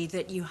everybody,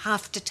 that you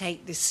have to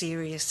take this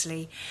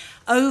seriously.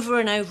 Over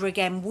and over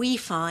again, we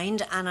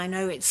find, and I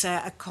know it's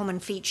a common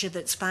feature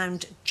that's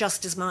found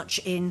just as much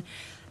in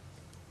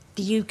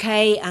the UK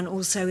and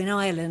also in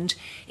Ireland,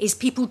 is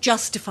people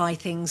justify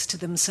things to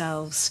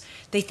themselves.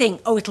 They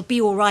think, oh, it'll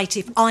be all right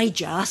if I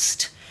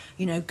just,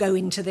 go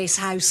into this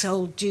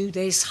household, do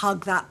this,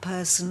 hug that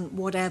person,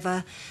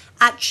 whatever.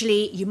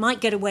 Actually, you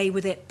might get away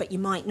with it, but you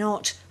might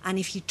not. And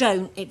if you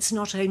don't, it's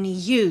not only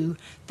you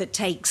that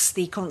takes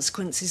the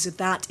consequences of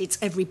that, it's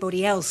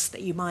everybody else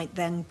that you might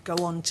then go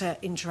on to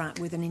interact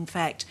with and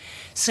infect.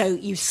 So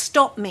you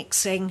stop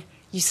mixing,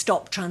 you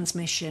stop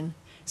transmission.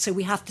 So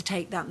we have to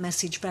take that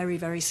message very,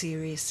 very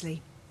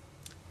seriously.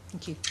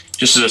 Thank you.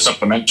 Just as a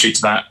supplementary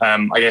to that,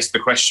 I guess the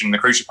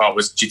crucial part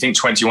was, do you think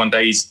 21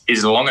 days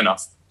is long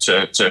enough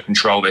to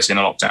control this in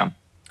a lockdown?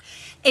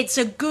 It's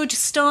a good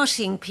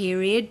starting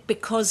period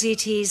because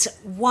it is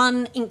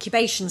one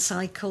incubation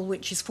cycle,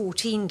 which is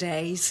 14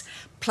 days,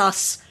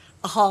 plus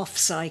a half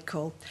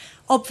cycle.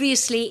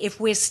 Obviously, if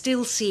we're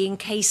still seeing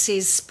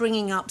cases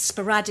springing up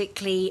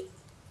sporadically,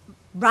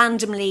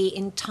 randomly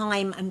in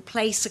time and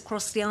place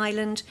across the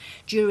island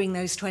during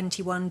those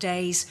 21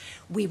 days,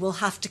 we will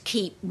have to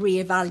keep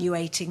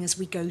re-evaluating as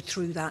we go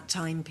through that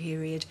time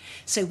period.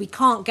 So we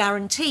can't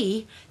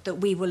guarantee that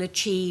we will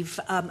achieve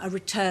a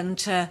return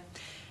to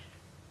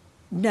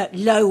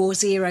low or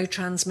zero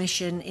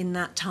transmission in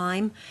that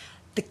time.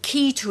 The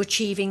key to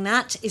achieving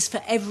that is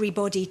for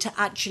everybody to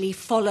actually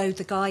follow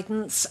the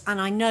guidance.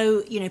 And I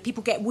know,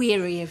 people get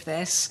weary of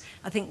this.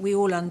 I think we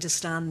all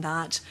understand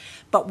that.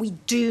 But we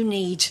do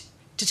need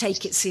to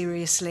take it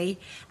seriously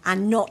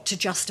and not to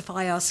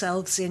justify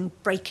ourselves in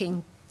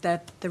breaking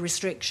the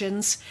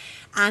restrictions,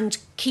 and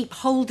keep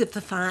hold of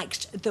the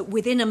fact that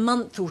within a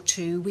month or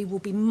two we will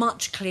be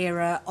much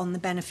clearer on the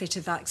benefit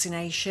of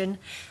vaccination,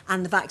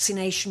 and the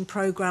vaccination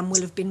programme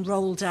will have been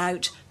rolled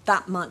out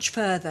that much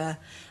further.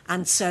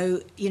 And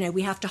so,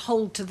 we have to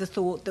hold to the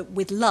thought that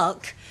with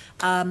luck,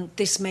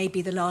 this may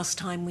be the last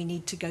time we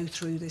need to go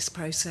through this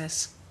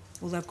process.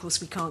 Although, of course,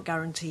 we can't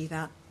guarantee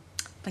that.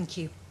 Thank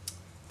you.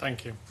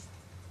 Thank you.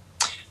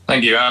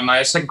 Thank you.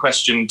 My second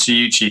question to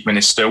you, Chief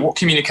Minister. What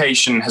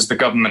communication has the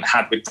government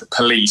had with the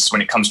police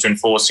when it comes to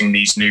enforcing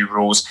these new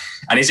rules?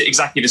 And is it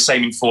exactly the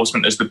same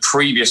enforcement as the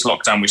previous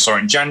lockdown we saw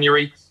in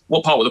January?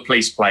 What part will the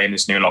police play in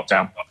this new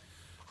lockdown?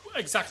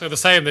 Exactly the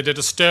same. They did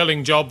a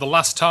sterling job the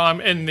last time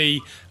in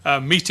the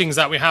meetings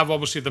that we have.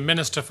 Obviously, the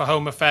Minister for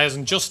Home Affairs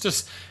and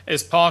Justice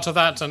is part of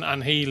that,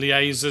 and he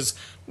liaises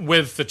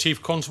with the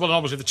Chief Constable and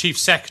obviously the Chief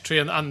Secretary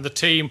and the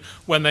team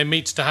when they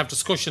meet to have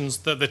discussions.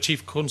 That the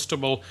Chief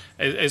Constable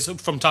is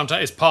from time to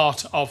time is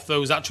part of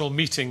those actual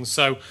meetings,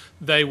 so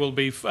they will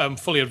be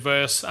fully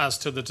adverse as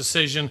to the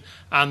decision,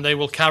 and they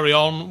will carry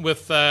on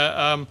with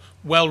their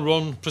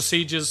well-run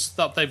procedures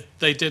that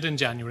they did in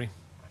January.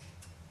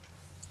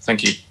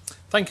 Thank you.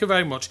 Thank you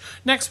very much.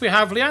 Next we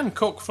have Leanne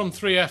Cook from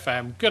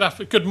 3FM.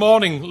 Good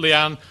morning,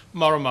 Leanne.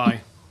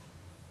 Moromai.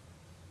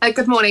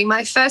 Good morning.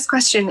 My first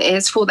question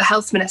is for the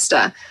Health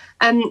Minister.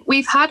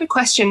 We've had a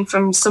question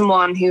from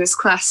someone who is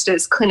classed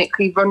as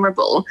clinically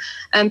vulnerable.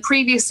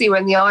 Previously,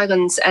 when the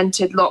islands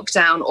entered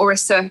lockdown or a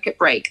circuit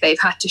break, they've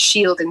had to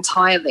shield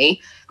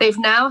entirely. They've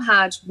now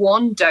had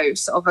one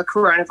dose of a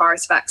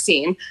coronavirus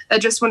vaccine. They're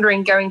just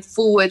wondering, going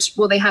forward,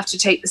 will they have to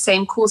take the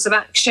same course of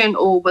action,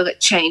 or will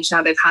it change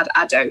now they've had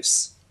a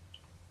dose?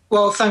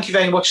 Well, thank you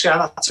very much,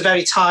 Leanne. That's a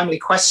very timely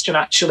question,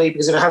 actually,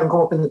 because if it hadn't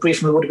come up in the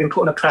briefing, we would have been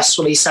putting a press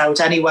release out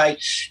anyway.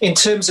 In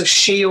terms of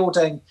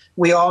shielding,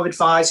 we are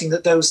advising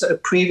that those that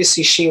have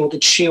previously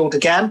shielded, shield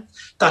again.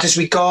 That is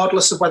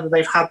regardless of whether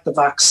they've had the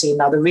vaccine.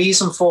 Now, the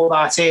reason for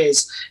that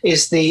is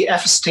the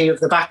efficacy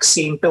of the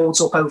vaccine builds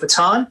up over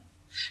time.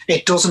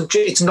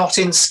 It's not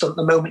instant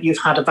the moment you've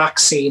had a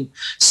vaccine.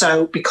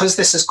 So because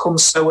this has come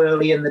so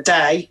early in the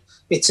day,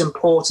 it's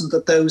important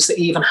that those that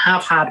even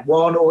have had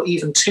one or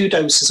even two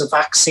doses of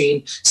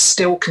vaccine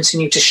still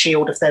continue to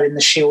shield if they're in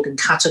the shielding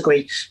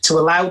category, to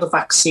allow the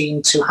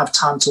vaccine to have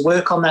time to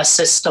work on their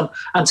system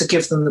and to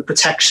give them the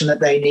protection that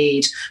they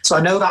need. So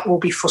I know that will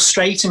be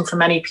frustrating for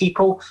many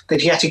people,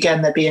 that yet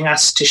again they're being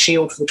asked to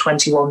shield for the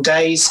 21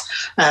 days.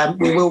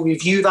 We will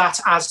review that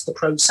as the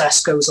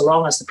process goes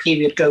along, as the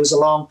period goes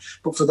along.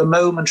 But for the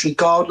moment,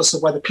 regardless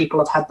of whether people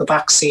have had the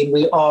vaccine,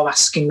 we are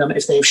asking them,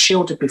 if they have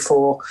shielded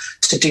before,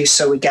 to do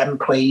so again,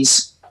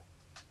 please.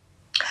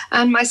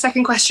 And my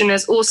second question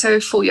is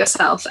also for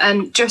yourself,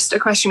 and just a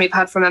question we've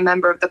had from a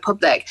member of the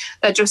public.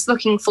 They're just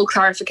looking for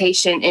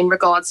clarification in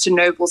regards to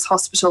Nobles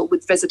Hospital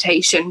with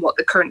visitation, what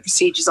the current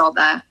procedures are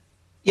there.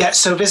 Yeah,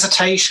 so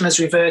visitation has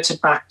reverted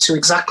back to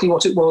exactly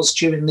what it was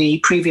during the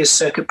previous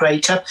circuit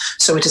breaker.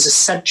 So it is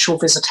essential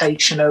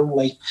visitation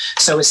only.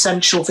 So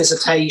essential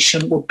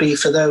visitation would be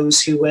for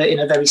those who were in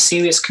a very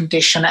serious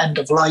condition, end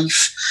of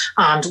life.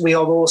 And we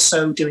are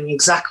also doing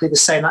exactly the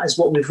same. That is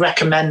what we've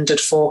recommended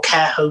for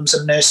care homes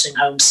and nursing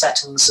home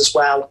settings as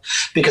well.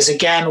 Because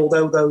again,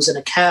 although those in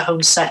a care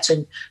home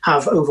setting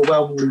have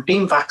overwhelmingly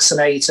been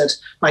vaccinated,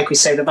 like we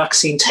say, the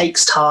vaccine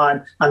takes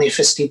time and the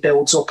efficacy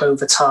builds up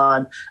over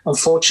time.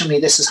 Unfortunately,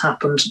 this this has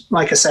happened,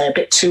 like I say, a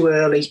bit too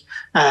early,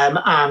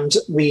 and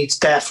we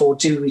therefore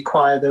do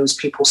require those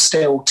people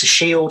still to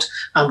shield,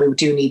 and we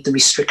do need the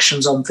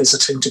restrictions on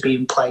visiting to be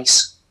in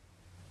place.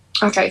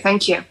 Okay,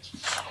 thank you.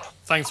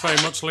 Thanks very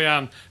much,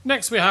 Leanne.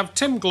 Next we have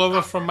Tim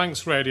Glover from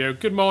Manx Radio.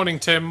 Good morning,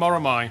 Tim.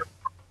 Moramai.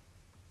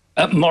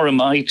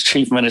 Moramai,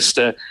 Chief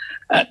Minister.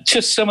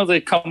 Just some of the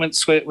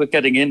comments we're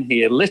getting in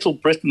here. Little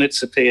Britain,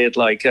 it's appeared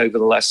like over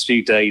the last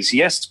few days.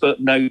 Yes,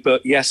 but no,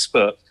 but yes,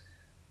 but.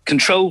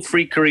 Control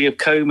freakery of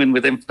Coman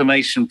with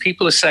information.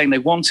 People are saying they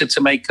wanted to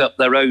make up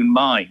their own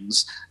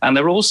minds. And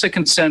they're also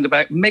concerned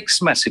about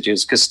mixed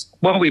messages, because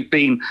while we've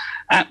been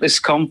at this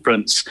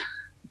conference,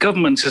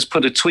 government has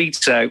put a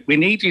tweet out. We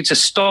need you to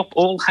stop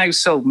all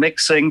household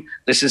mixing.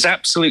 This is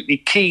absolutely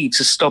key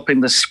to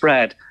stopping the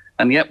spread.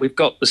 And yet we've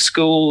got the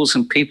schools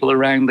and people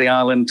around the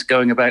island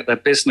going about their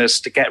business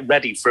to get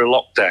ready for a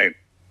lockdown.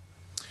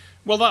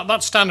 Well,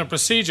 that's standard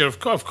procedure. Of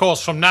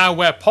course, from now,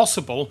 where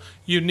possible,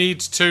 you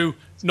need to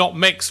not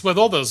mix with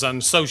others,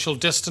 and social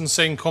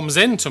distancing comes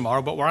in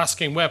tomorrow, but we're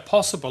asking where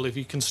possible if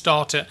you can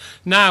start it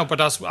now.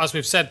 But as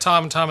we've said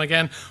time and time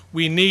again,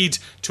 we need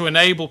to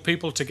enable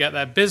people to get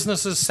their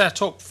businesses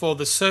set up for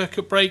the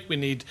circuit break. We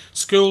need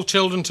school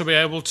children to be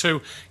able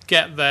to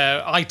get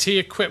their IT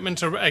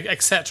equipment,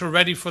 etc.,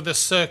 ready for this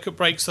circuit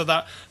break so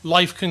that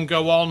life can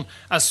go on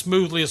as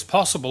smoothly as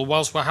possible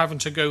whilst we're having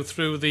to go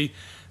through the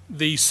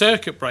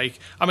circuit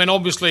break. I mean,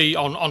 obviously,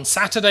 on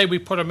Saturday we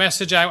put a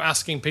message out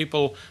asking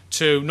people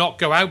to not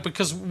go out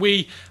because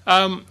we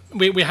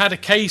had a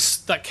case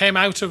that came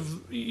out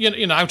of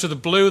out of the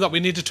blue that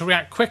we needed to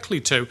react quickly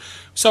to.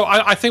 So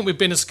I think we've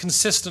been as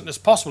consistent as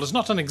possible. It's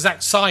not an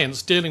exact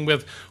science dealing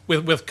with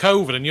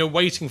COVID, and you're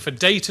waiting for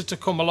data to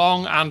come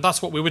along, and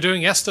that's what we were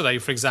doing yesterday,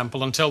 for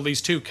example, until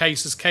these 2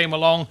 cases came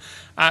along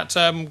at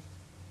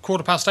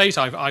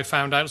 8:15, I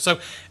found out. So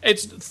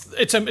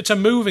it's a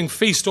moving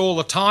feast all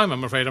the time,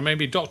 I'm afraid. And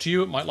maybe Dr.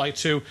 Hewitt might like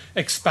to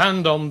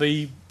expand on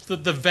the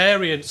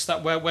variants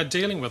that we're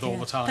dealing with all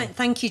the time.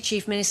 Thank you,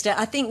 Chief Minister.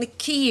 I think the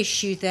key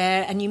issue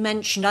there, and you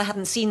mentioned, I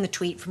haven't seen the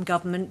tweet from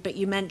government, but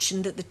you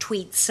mentioned that the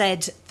tweet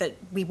said that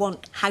we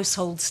want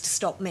households to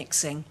stop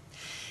mixing.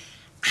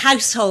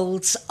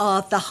 Households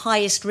are the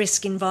highest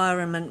risk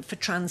environment for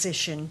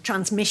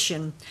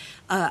transmission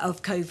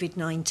of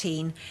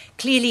COVID-19.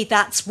 Clearly,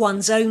 that's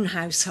one's own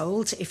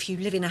household. If you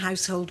live in a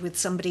household with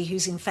somebody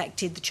who's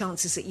infected, the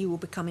chances that you will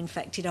become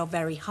infected are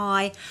very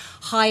high,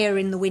 higher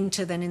in the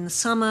winter than in the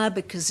summer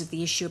because of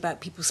the issue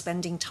about people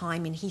spending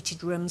time in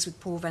heated rooms with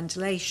poor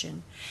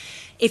ventilation.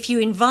 If you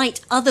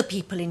invite other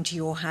people into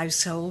your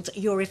household,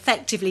 you're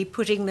effectively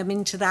putting them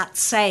into that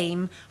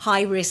same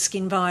high-risk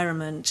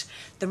environment.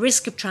 The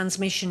risk of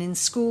transmission in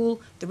school,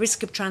 the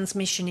risk of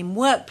transmission in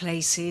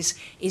workplaces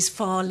is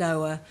far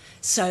lower.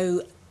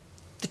 So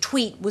the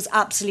tweet was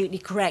absolutely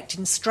correct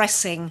in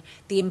stressing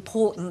the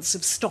importance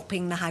of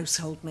stopping the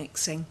household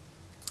mixing.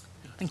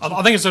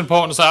 I think it's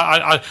important. So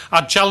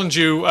I'd challenge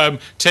you,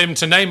 Tim,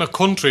 to name a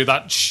country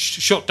that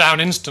shut down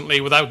instantly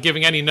without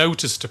giving any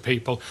notice to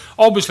people.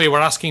 Obviously,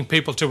 we're asking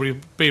people to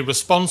be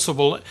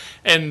responsible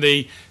in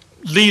the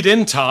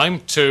lead-in time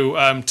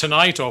to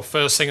tonight or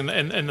first thing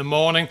in the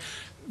morning.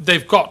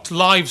 They've got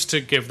lives to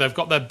give. They've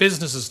got their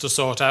businesses to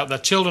sort out. Their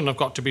children have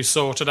got to be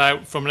sorted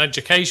out from an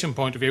education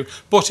point of view.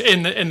 But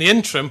in the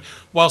interim,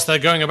 whilst they're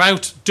going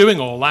about doing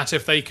all that,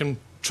 if they can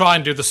try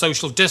and do the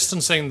social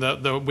distancing,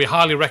 we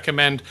highly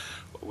recommend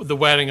the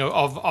wearing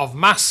of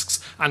masks,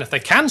 and if they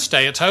can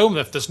stay at home,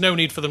 if there's no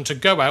need for them to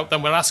go out,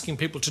 then we're asking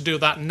people to do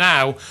that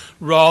now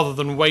rather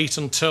than wait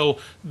until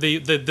the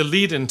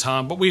lead-in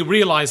time. But we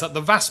realise that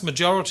the vast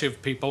majority of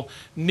people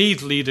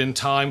need lead-in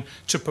time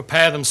to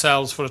prepare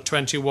themselves for a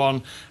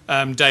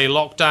 21-day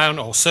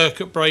lockdown or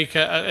circuit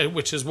breaker,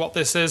 which is what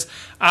this is.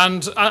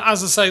 And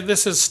as I say,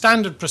 this is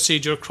standard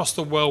procedure across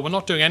the world. We're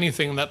not doing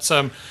anything that's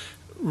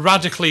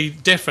radically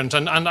different,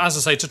 and as I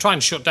say, to try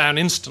and shut down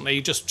instantly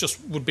just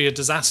would be a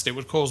disaster. It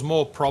would cause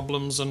more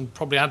problems and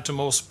probably add to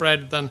more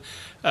spread than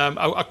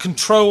a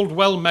controlled,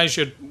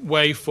 well-measured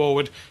way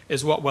forward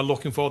is what we're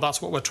looking for.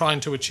 That's what we're trying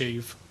to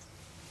achieve.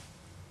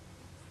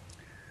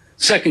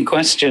 Second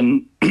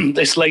question,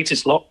 this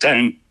latest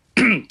lockdown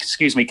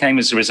came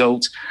as a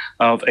result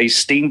of a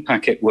steam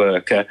packet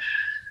worker.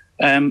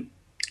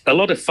 A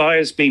lot of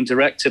fire's been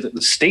directed at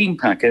the steam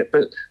packet,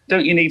 but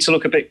don't you need to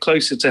look a bit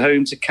closer to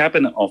home to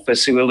Cabinet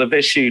Office, who will have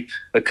issued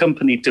a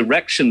company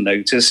direction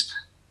notice,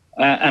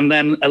 and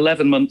then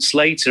 11 months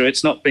later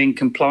it's not being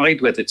complied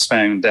with, it's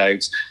found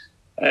out.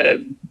 There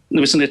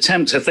was an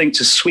attempt, I think,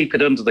 to sweep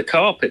it under the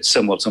carpet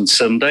somewhat on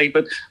Sunday,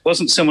 but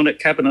wasn't someone at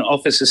Cabinet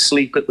Office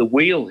asleep at the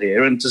wheel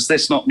here, and does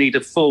this not need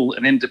a full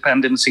and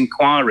independent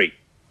inquiry?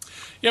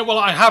 Yeah, well,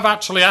 I have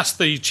actually asked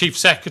the Chief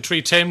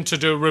Secretary, Tim, to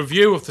do a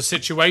review of the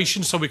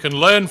situation so we can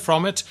learn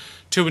from it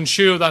to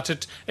ensure that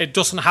it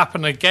doesn't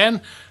happen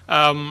again.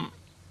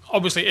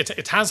 Obviously,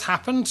 it has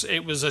happened.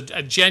 It was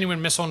a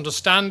genuine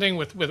misunderstanding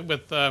with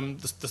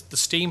the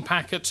steam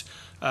packet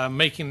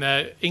making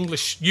their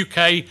English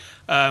UK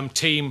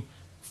team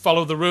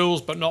follow the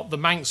rules, but not the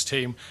Manx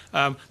team.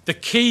 The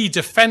key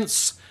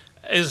defence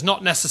is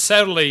not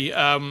necessarily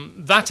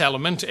that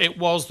element. It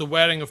was the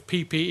wearing of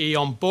PPE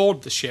on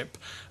board the ship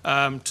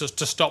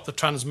to stop the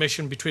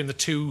transmission between the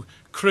two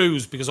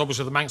crews, because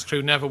obviously the Manx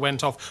crew never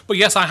went off. But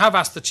yes, I have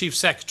asked the Chief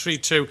Secretary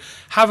to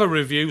have a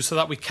review so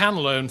that we can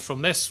learn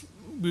from this.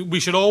 We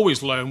should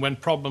always learn when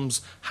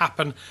problems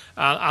happen,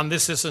 and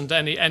this isn't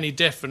any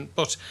different.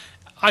 But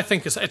I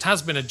think it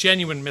has been a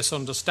genuine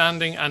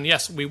misunderstanding, and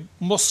yes, we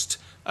must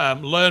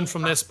learn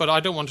from this, but I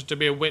don't want it to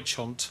be a witch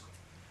hunt.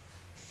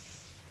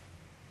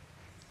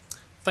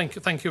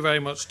 Thank you very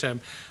much,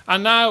 Tim.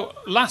 And now,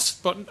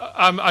 last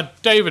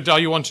but David, are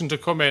you wanting to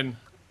come in?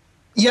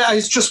 Yeah,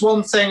 it's just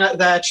one thing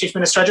there, Chief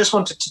Minister. I just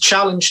wanted to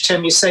challenge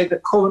Tim. You say the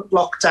current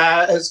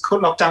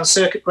lockdown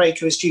circuit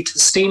breaker is due to the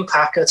steam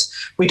packet.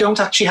 We don't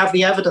actually have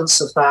the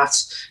evidence of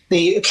that.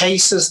 The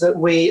cases that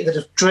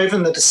have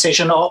driven the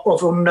decision are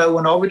of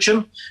unknown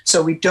origin,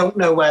 so we don't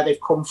know where they've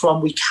come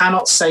from. We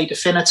cannot say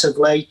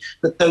definitively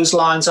that those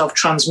lines of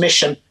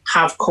transmission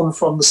have come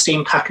from the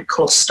steam packet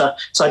cluster.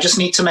 So I just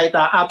need to make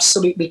that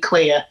absolutely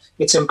clear.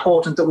 It's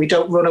important that we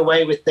don't run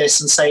away with this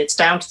and say it's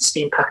down to the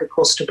steam packet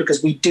cluster,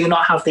 because we do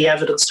not have the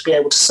evidence to be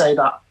able to say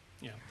that.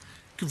 Yeah,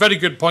 very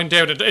good point,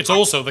 David. It's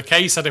also the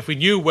case that if we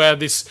knew where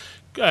these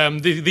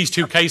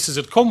two cases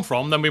had come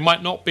from, then we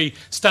might not be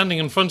standing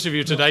in front of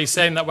you today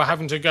saying that we're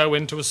having to go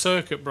into a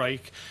circuit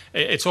break.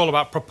 It's all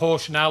about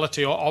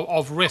proportionality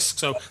of risk.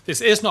 So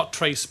this is not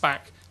traced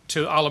back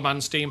to Isle of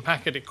Man steam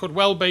packet. It could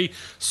well be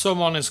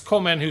someone has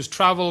come in who's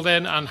travelled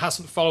in and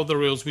hasn't followed the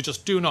rules. We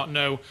just do not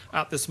know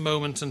at this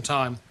moment in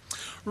time.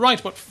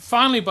 Right, but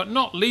finally but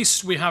not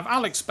least, we have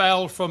Alex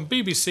Bell from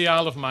BBC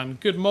Isle of Man.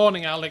 Good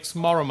morning, Alex.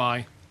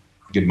 Moromai.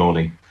 Good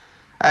morning.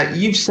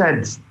 You've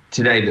said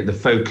today that the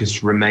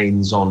focus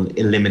remains on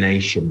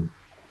elimination.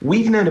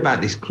 We've known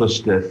about this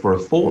cluster for a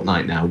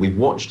fortnight now. We've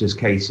watched as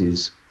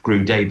cases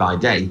grew day by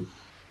day.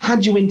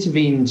 Had you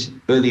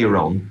intervened earlier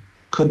on,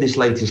 could this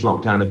latest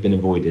lockdown have been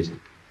avoided?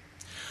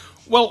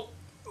 Well,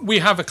 we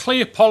have a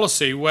clear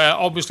policy where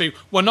obviously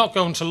we're not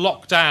going to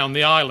lock down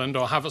the island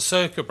or have a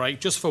circuit break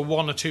just for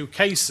one or two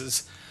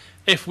cases.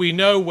 If we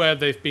know where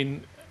the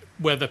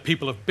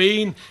people have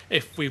been,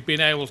 if we've been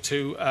able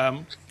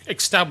to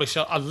establish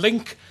a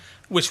link,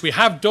 which we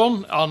have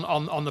done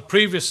on the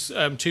previous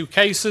two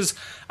cases,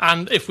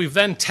 and if we've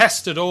then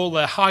tested all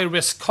the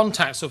high-risk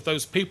contacts of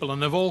those people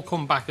and they've all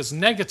come back as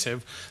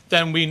negative,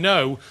 then we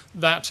know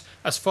that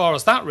as far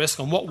as that risk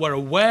and what we're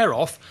aware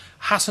of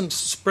hasn't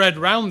spread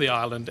around the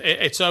island.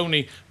 It's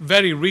only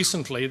very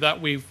recently that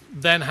we've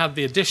then had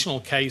the additional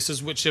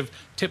cases which have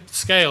tipped the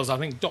scales. I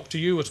think Dr.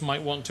 Ewart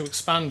might want to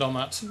expand on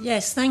that.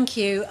 Yes, thank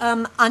you.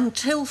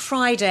 Until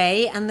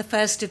Friday and the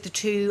first of the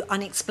two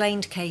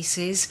unexplained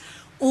cases,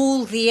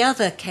 all the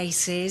other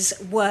cases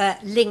were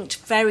linked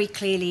very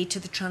clearly to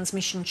the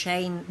transmission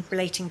chain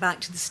relating back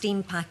to the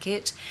steam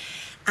packet,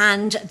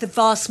 and the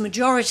vast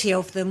majority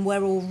of them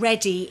were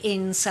already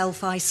in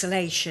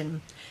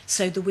self-isolation.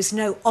 So there was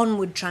no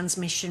onward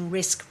transmission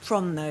risk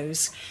from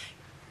those,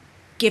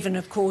 given,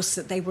 of course,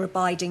 that they were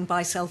abiding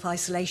by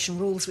self-isolation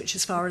rules, which,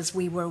 as far as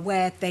we were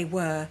aware, they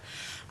were.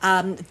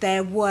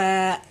 There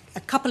were a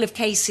couple of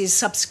cases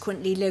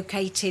subsequently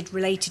located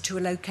related to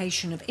a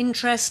location of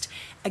interest.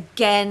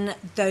 Again,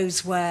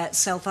 those were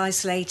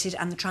self-isolated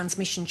and the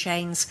transmission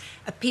chains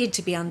appeared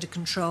to be under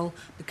control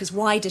because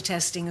wider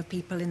testing of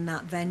people in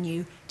that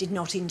venue did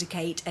not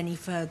indicate any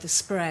further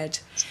spread.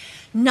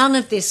 None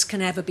of this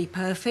can ever be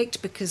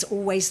perfect because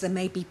always there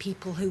may be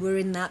people who were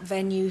in that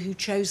venue who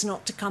chose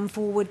not to come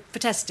forward for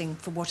testing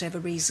for whatever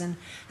reason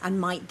and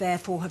might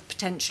therefore have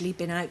potentially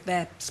been out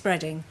there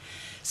spreading.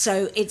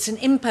 So it's an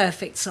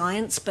imperfect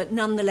science, but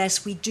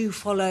nonetheless we do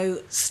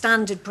follow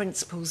standard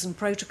principles and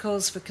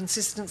protocols for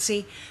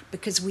consistency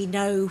because we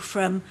know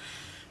from,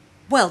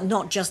 well,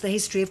 not just the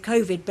history of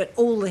COVID, but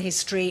all the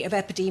history of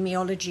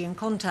epidemiology and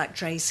contact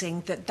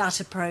tracing, that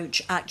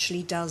approach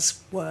actually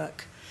does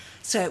work.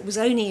 So it was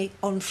only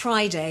on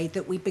Friday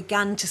that we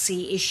began to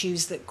see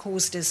issues that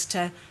caused us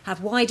to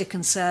have wider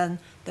concern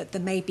that there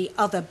may be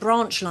other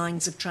branch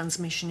lines of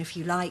transmission, if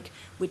you like,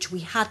 which we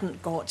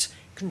hadn't got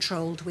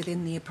controlled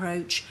within the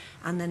approach.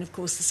 And then, of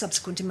course, the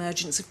subsequent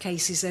emergence of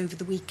cases over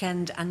the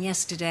weekend and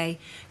yesterday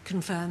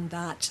confirmed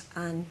that,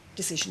 and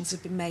decisions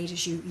have been made,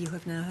 as you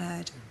have now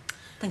heard.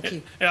 Thank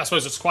you. Yeah, I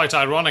suppose it's quite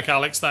ironic,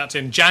 Alex, that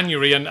in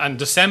January and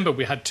December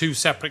we had two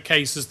separate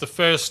cases. The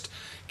first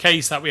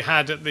case that we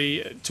had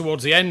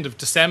towards the end of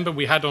December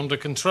we had under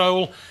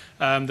control.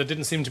 There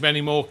didn't seem to be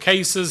any more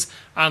cases,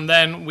 and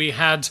then we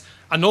had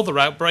another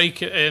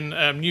outbreak in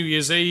New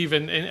Year's Eve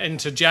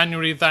into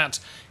January that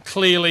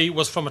clearly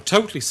was from a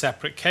totally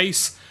separate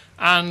case,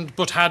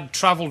 but had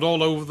travelled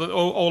all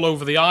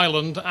over the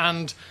island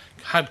and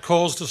had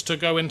caused us to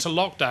go into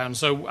lockdown.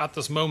 So at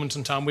this moment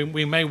in time,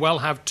 we may well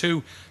have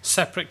two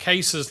separate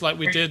cases like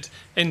we did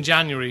in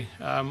January.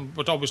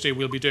 But obviously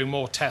we'll be doing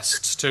more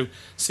tests to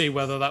see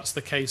whether that's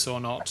the case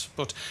or not.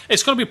 But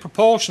it's got to be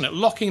proportionate.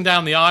 Locking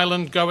down the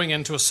island, going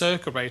into a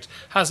circuit rate,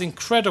 has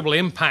incredible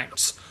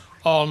impacts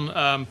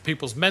on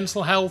people's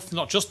mental health,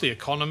 not just the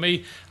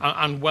economy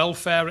and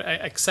welfare,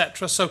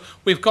 etc. So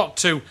we've got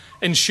to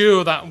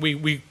ensure that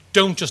we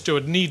don't just do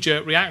a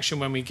knee-jerk reaction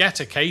when we get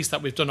a case,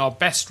 that we've done our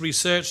best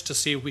research to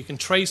see if we can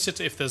trace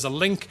it, if there's a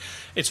link.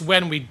 It's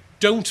when we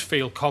don't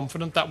feel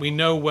confident that we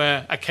know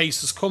where a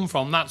case has come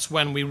from. That's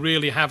when we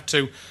really have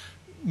to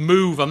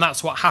move, and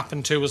that's what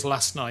happened to us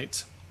last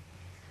night.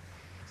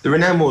 There are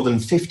now more than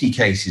 50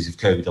 cases of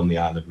COVID on the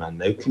Isle of Man,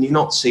 though. Can you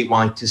not see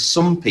why, to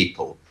some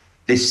people,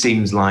 this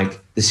seems like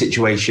the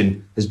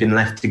situation has been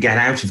left to get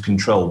out of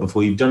control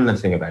before you've done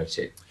anything about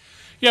it?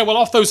 Yeah, well,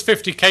 of those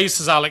 50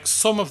 cases, Alex,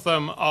 some of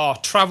them are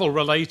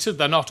travel-related.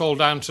 They're not all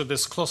down to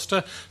this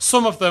cluster.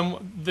 Some of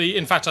them,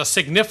 in fact, a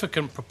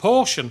significant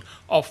proportion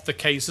of the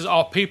cases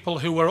are people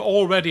who were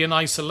already in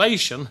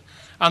isolation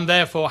and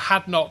therefore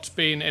had not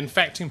been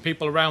infecting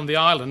people around the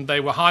island. They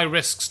were high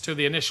risks to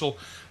the initial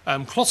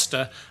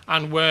cluster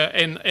and were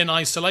in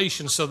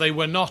isolation, so they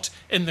were not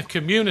in the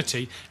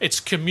community.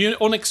 It's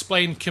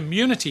unexplained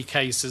community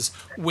cases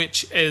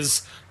which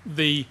is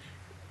the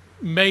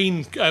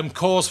main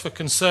cause for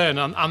concern,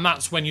 and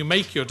that's when you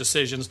make your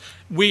decisions.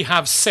 We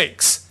have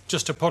 6,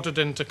 just to put it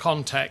into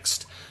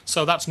context.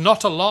 So that's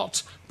not a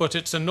lot, but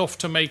it's enough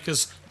to make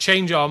us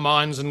change our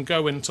minds and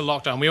go into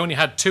lockdown. We only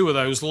had 2 of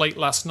those late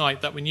last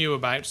night that we knew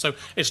about. So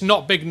it's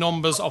not big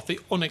numbers of the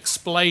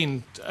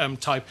unexplained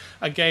type.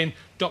 Again,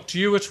 Dr.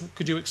 Hewitt,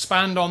 could you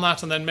expand on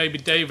that? And then maybe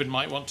David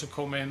might want to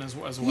come in as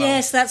well.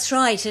 Yes, that's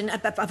right. And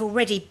I've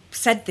already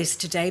said this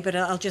today, but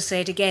I'll just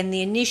say it again.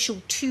 The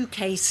initial 2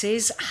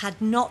 cases had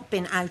not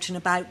been out and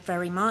about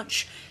very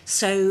much.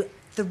 So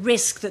the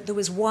risk that there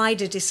was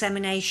wider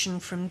dissemination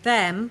from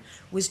them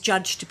was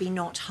judged to be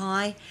not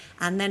high.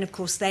 And then, of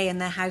course, they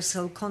and their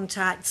household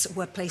contacts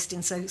were placed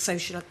in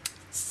social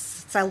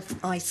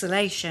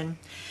self-isolation.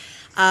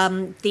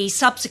 The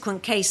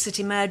subsequent case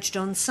that emerged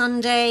on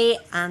Sunday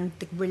and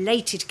the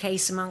related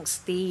case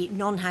amongst the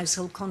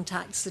non-household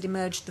contacts that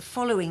emerged the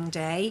following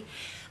day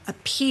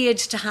appeared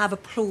to have a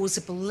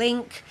plausible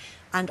link,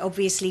 and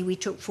obviously we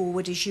took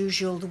forward, as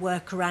usual, the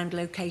work around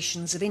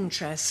locations of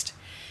interest.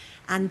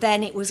 And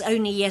then it was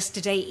only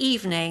yesterday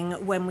evening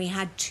when we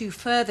had 2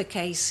 further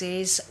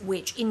cases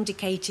which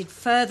indicated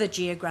further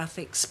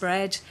geographic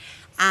spread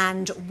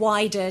and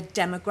wider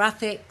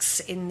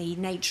demographics in the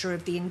nature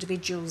of the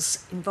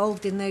individuals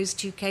involved in those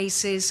 2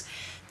 cases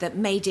that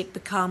made it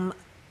become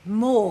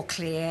more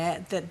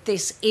clear that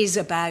this is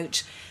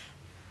about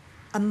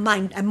a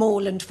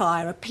moorland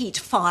fire, a peat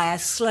fire,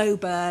 slow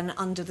burn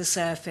under the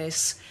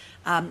surface,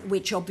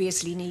 which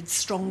obviously needs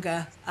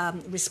stronger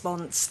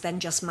response than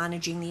just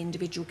managing the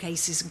individual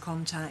cases and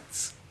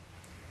contacts.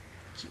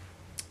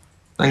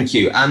 Thank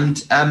you.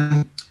 And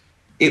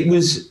it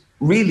was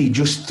really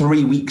just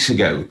 3 weeks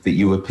ago that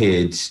you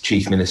appeared,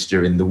 Chief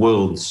Minister, in the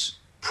world's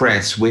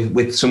press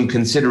with some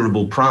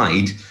considerable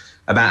pride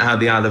about how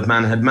the Isle of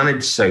Man had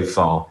managed so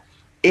far.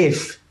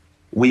 If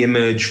we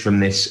emerge from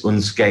this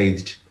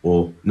unscathed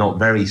or not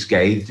very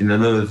scathed in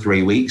another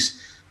 3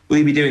 weeks, will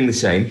you be doing the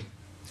same?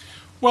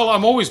 Well,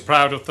 I'm always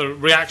proud of the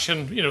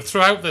reaction,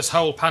 throughout this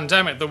whole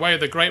pandemic, the way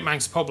the Great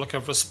Manx public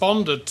have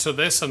responded to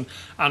this and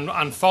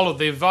followed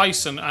the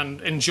advice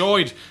and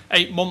enjoyed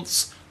 8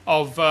 months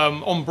of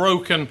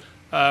unbroken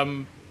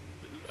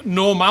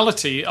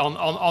normality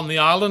on the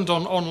island,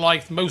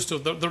 unlike most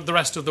of the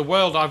rest of the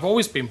world. I've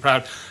always been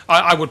proud.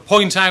 I would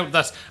point out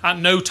that at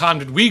no time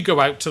did we go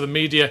out to the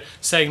media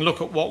saying,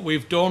 look at what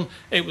we've done.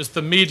 It was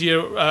the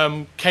media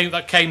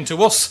that came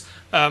to us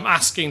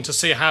asking to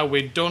see how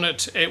we'd done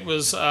it. It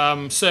was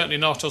certainly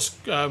not us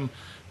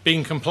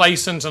being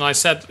complacent. And I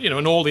said,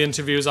 in all the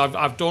interviews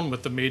I've done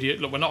with the media,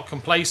 look, we're not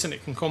complacent.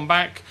 It can come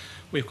back.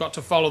 We've got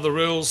to follow the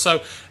rules.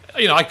 So,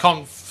 I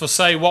can't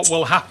foresee what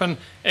will happen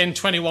in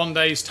 21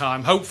 days'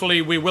 time.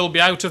 Hopefully we will be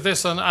out of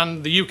this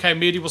and the UK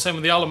media will say,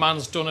 well, the Isle of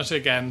Man's done it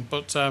again.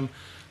 But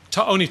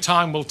only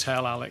time will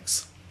tell,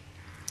 Alex.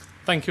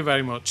 Thank you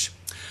very much.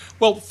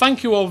 Well,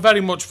 thank you all very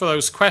much for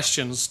those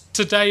questions.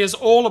 Today is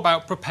all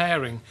about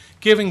preparing,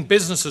 giving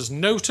businesses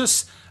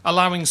notice,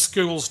 allowing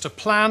schools to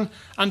plan,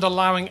 and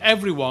allowing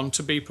everyone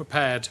to be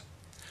prepared.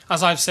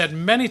 As I've said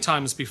many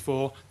times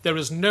before, there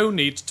is no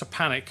need to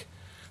panic.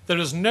 There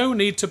is no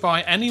need to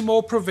buy any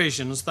more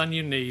provisions than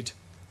you need.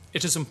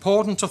 It is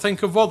important to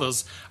think of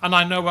others, and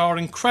I know our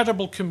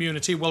incredible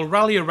community will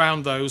rally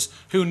around those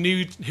who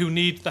need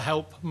the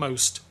help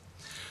most.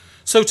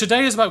 So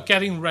today is about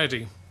getting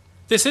ready.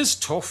 This is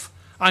tough.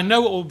 I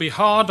know it will be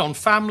hard on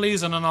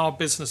families and on our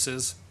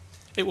businesses.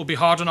 It will be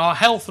hard on our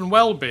health and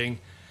well-being,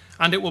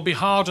 and it will be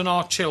hard on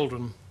our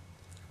children.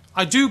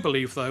 I do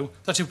believe, though,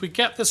 that if we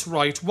get this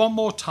right one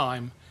more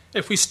time,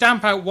 if we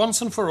stamp out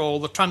once and for all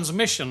the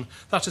transmission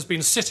that has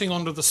been sitting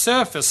under the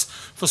surface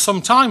for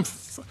some time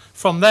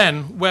from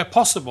then, where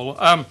possible,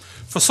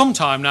 for some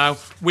time now,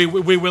 we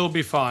will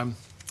be fine.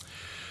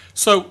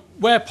 So,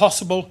 where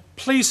possible,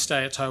 please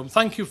stay at home.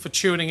 Thank you for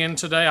tuning in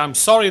today. I'm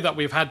sorry that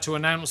we've had to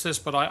announce this,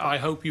 but I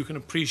hope you can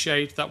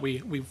appreciate that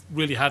we've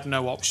really had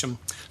no option.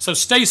 So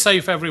stay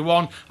safe,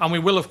 everyone, and we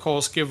will, of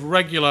course, give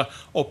regular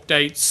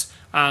updates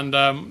and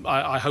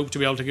I hope to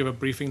be able to give a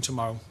briefing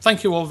tomorrow.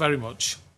 Thank you all very much.